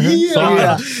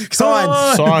 Yeah.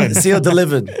 Signed. Signed. Sealed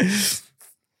delivered.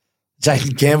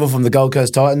 Jacob Campbell from the Gold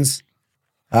Coast Titans.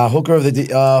 Hooker of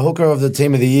the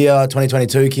team of the year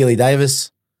 2022, Keely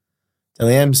Davis.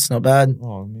 Dally M's, not bad.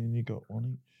 Oh, man, you got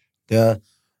one each.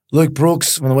 Luke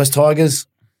Brooks from the West Tigers.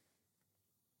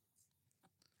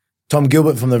 Tom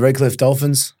Gilbert from the Redcliffe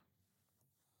Dolphins.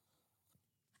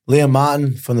 Liam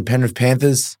Martin from the Penrith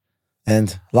Panthers.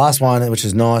 And last one, which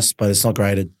is nice, but it's not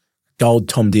graded. Gold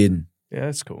Tom Dearden. Yeah,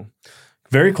 that's cool.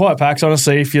 Very quiet packs,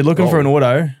 honestly. If you're looking for an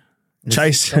auto,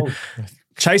 chase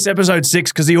episode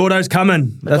 6 because the auto's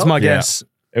coming. That's my guess.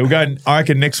 It'll go, I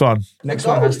reckon, next one. Next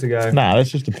one has to go. Nah, that's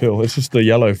just a pill. It's just the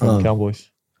yellow from Cowboys.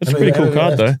 It's a pretty cool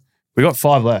card, though. We got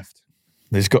 5 left.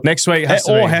 There's got, Next week has It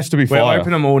to all be. has to be We'll fire.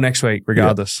 open them all next week,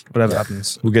 regardless. Whatever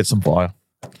happens. We'll get some fire.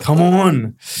 Come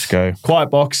on. Let's go. Quiet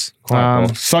box.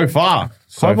 So far.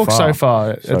 so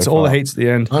far. It's all the heats at the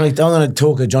end. I'm going to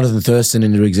talk Jonathan Thurston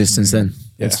into existence then.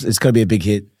 Yeah. It's got to be a big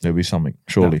hit. There'll be something,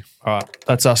 surely. Yeah. All right,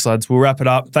 that's us, lads. We'll wrap it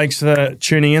up. Thanks for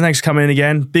tuning in. Thanks for coming in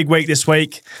again. Big week this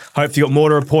week. Hopefully you got more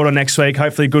to report on next week.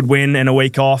 Hopefully a good win and a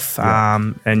week off.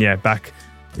 Back.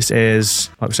 This airs,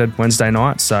 like we said, Wednesday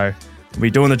night. So we'll be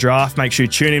doing the draft. Make sure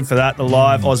you tune in for that. The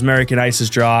live American Aces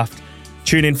draft.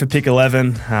 Tune in for pick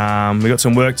 11. We got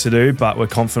some work to do, but we're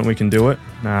confident we can do it.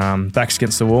 Backs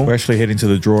against the wall. We're actually heading to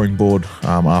the drawing board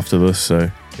after this, so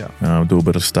do a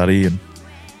bit of study and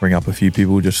bring up a few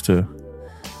people just to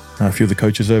a few of the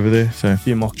coaches over there. So a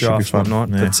few mock drafts, whatnot.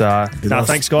 Yeah. But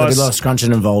thanks, guys. There'll be a lot of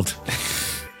scrunching involved.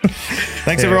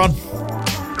 Thanks, everyone.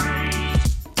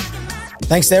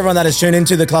 Thanks to everyone that has tuned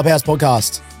into the Clubhouse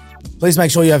podcast. Please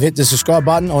make sure you have hit the subscribe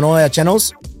button on all our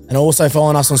channels and also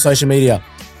following us on social media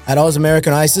at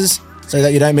American Aces so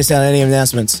that you don't miss out on any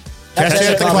announcements. Catch you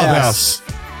at the Clubhouse.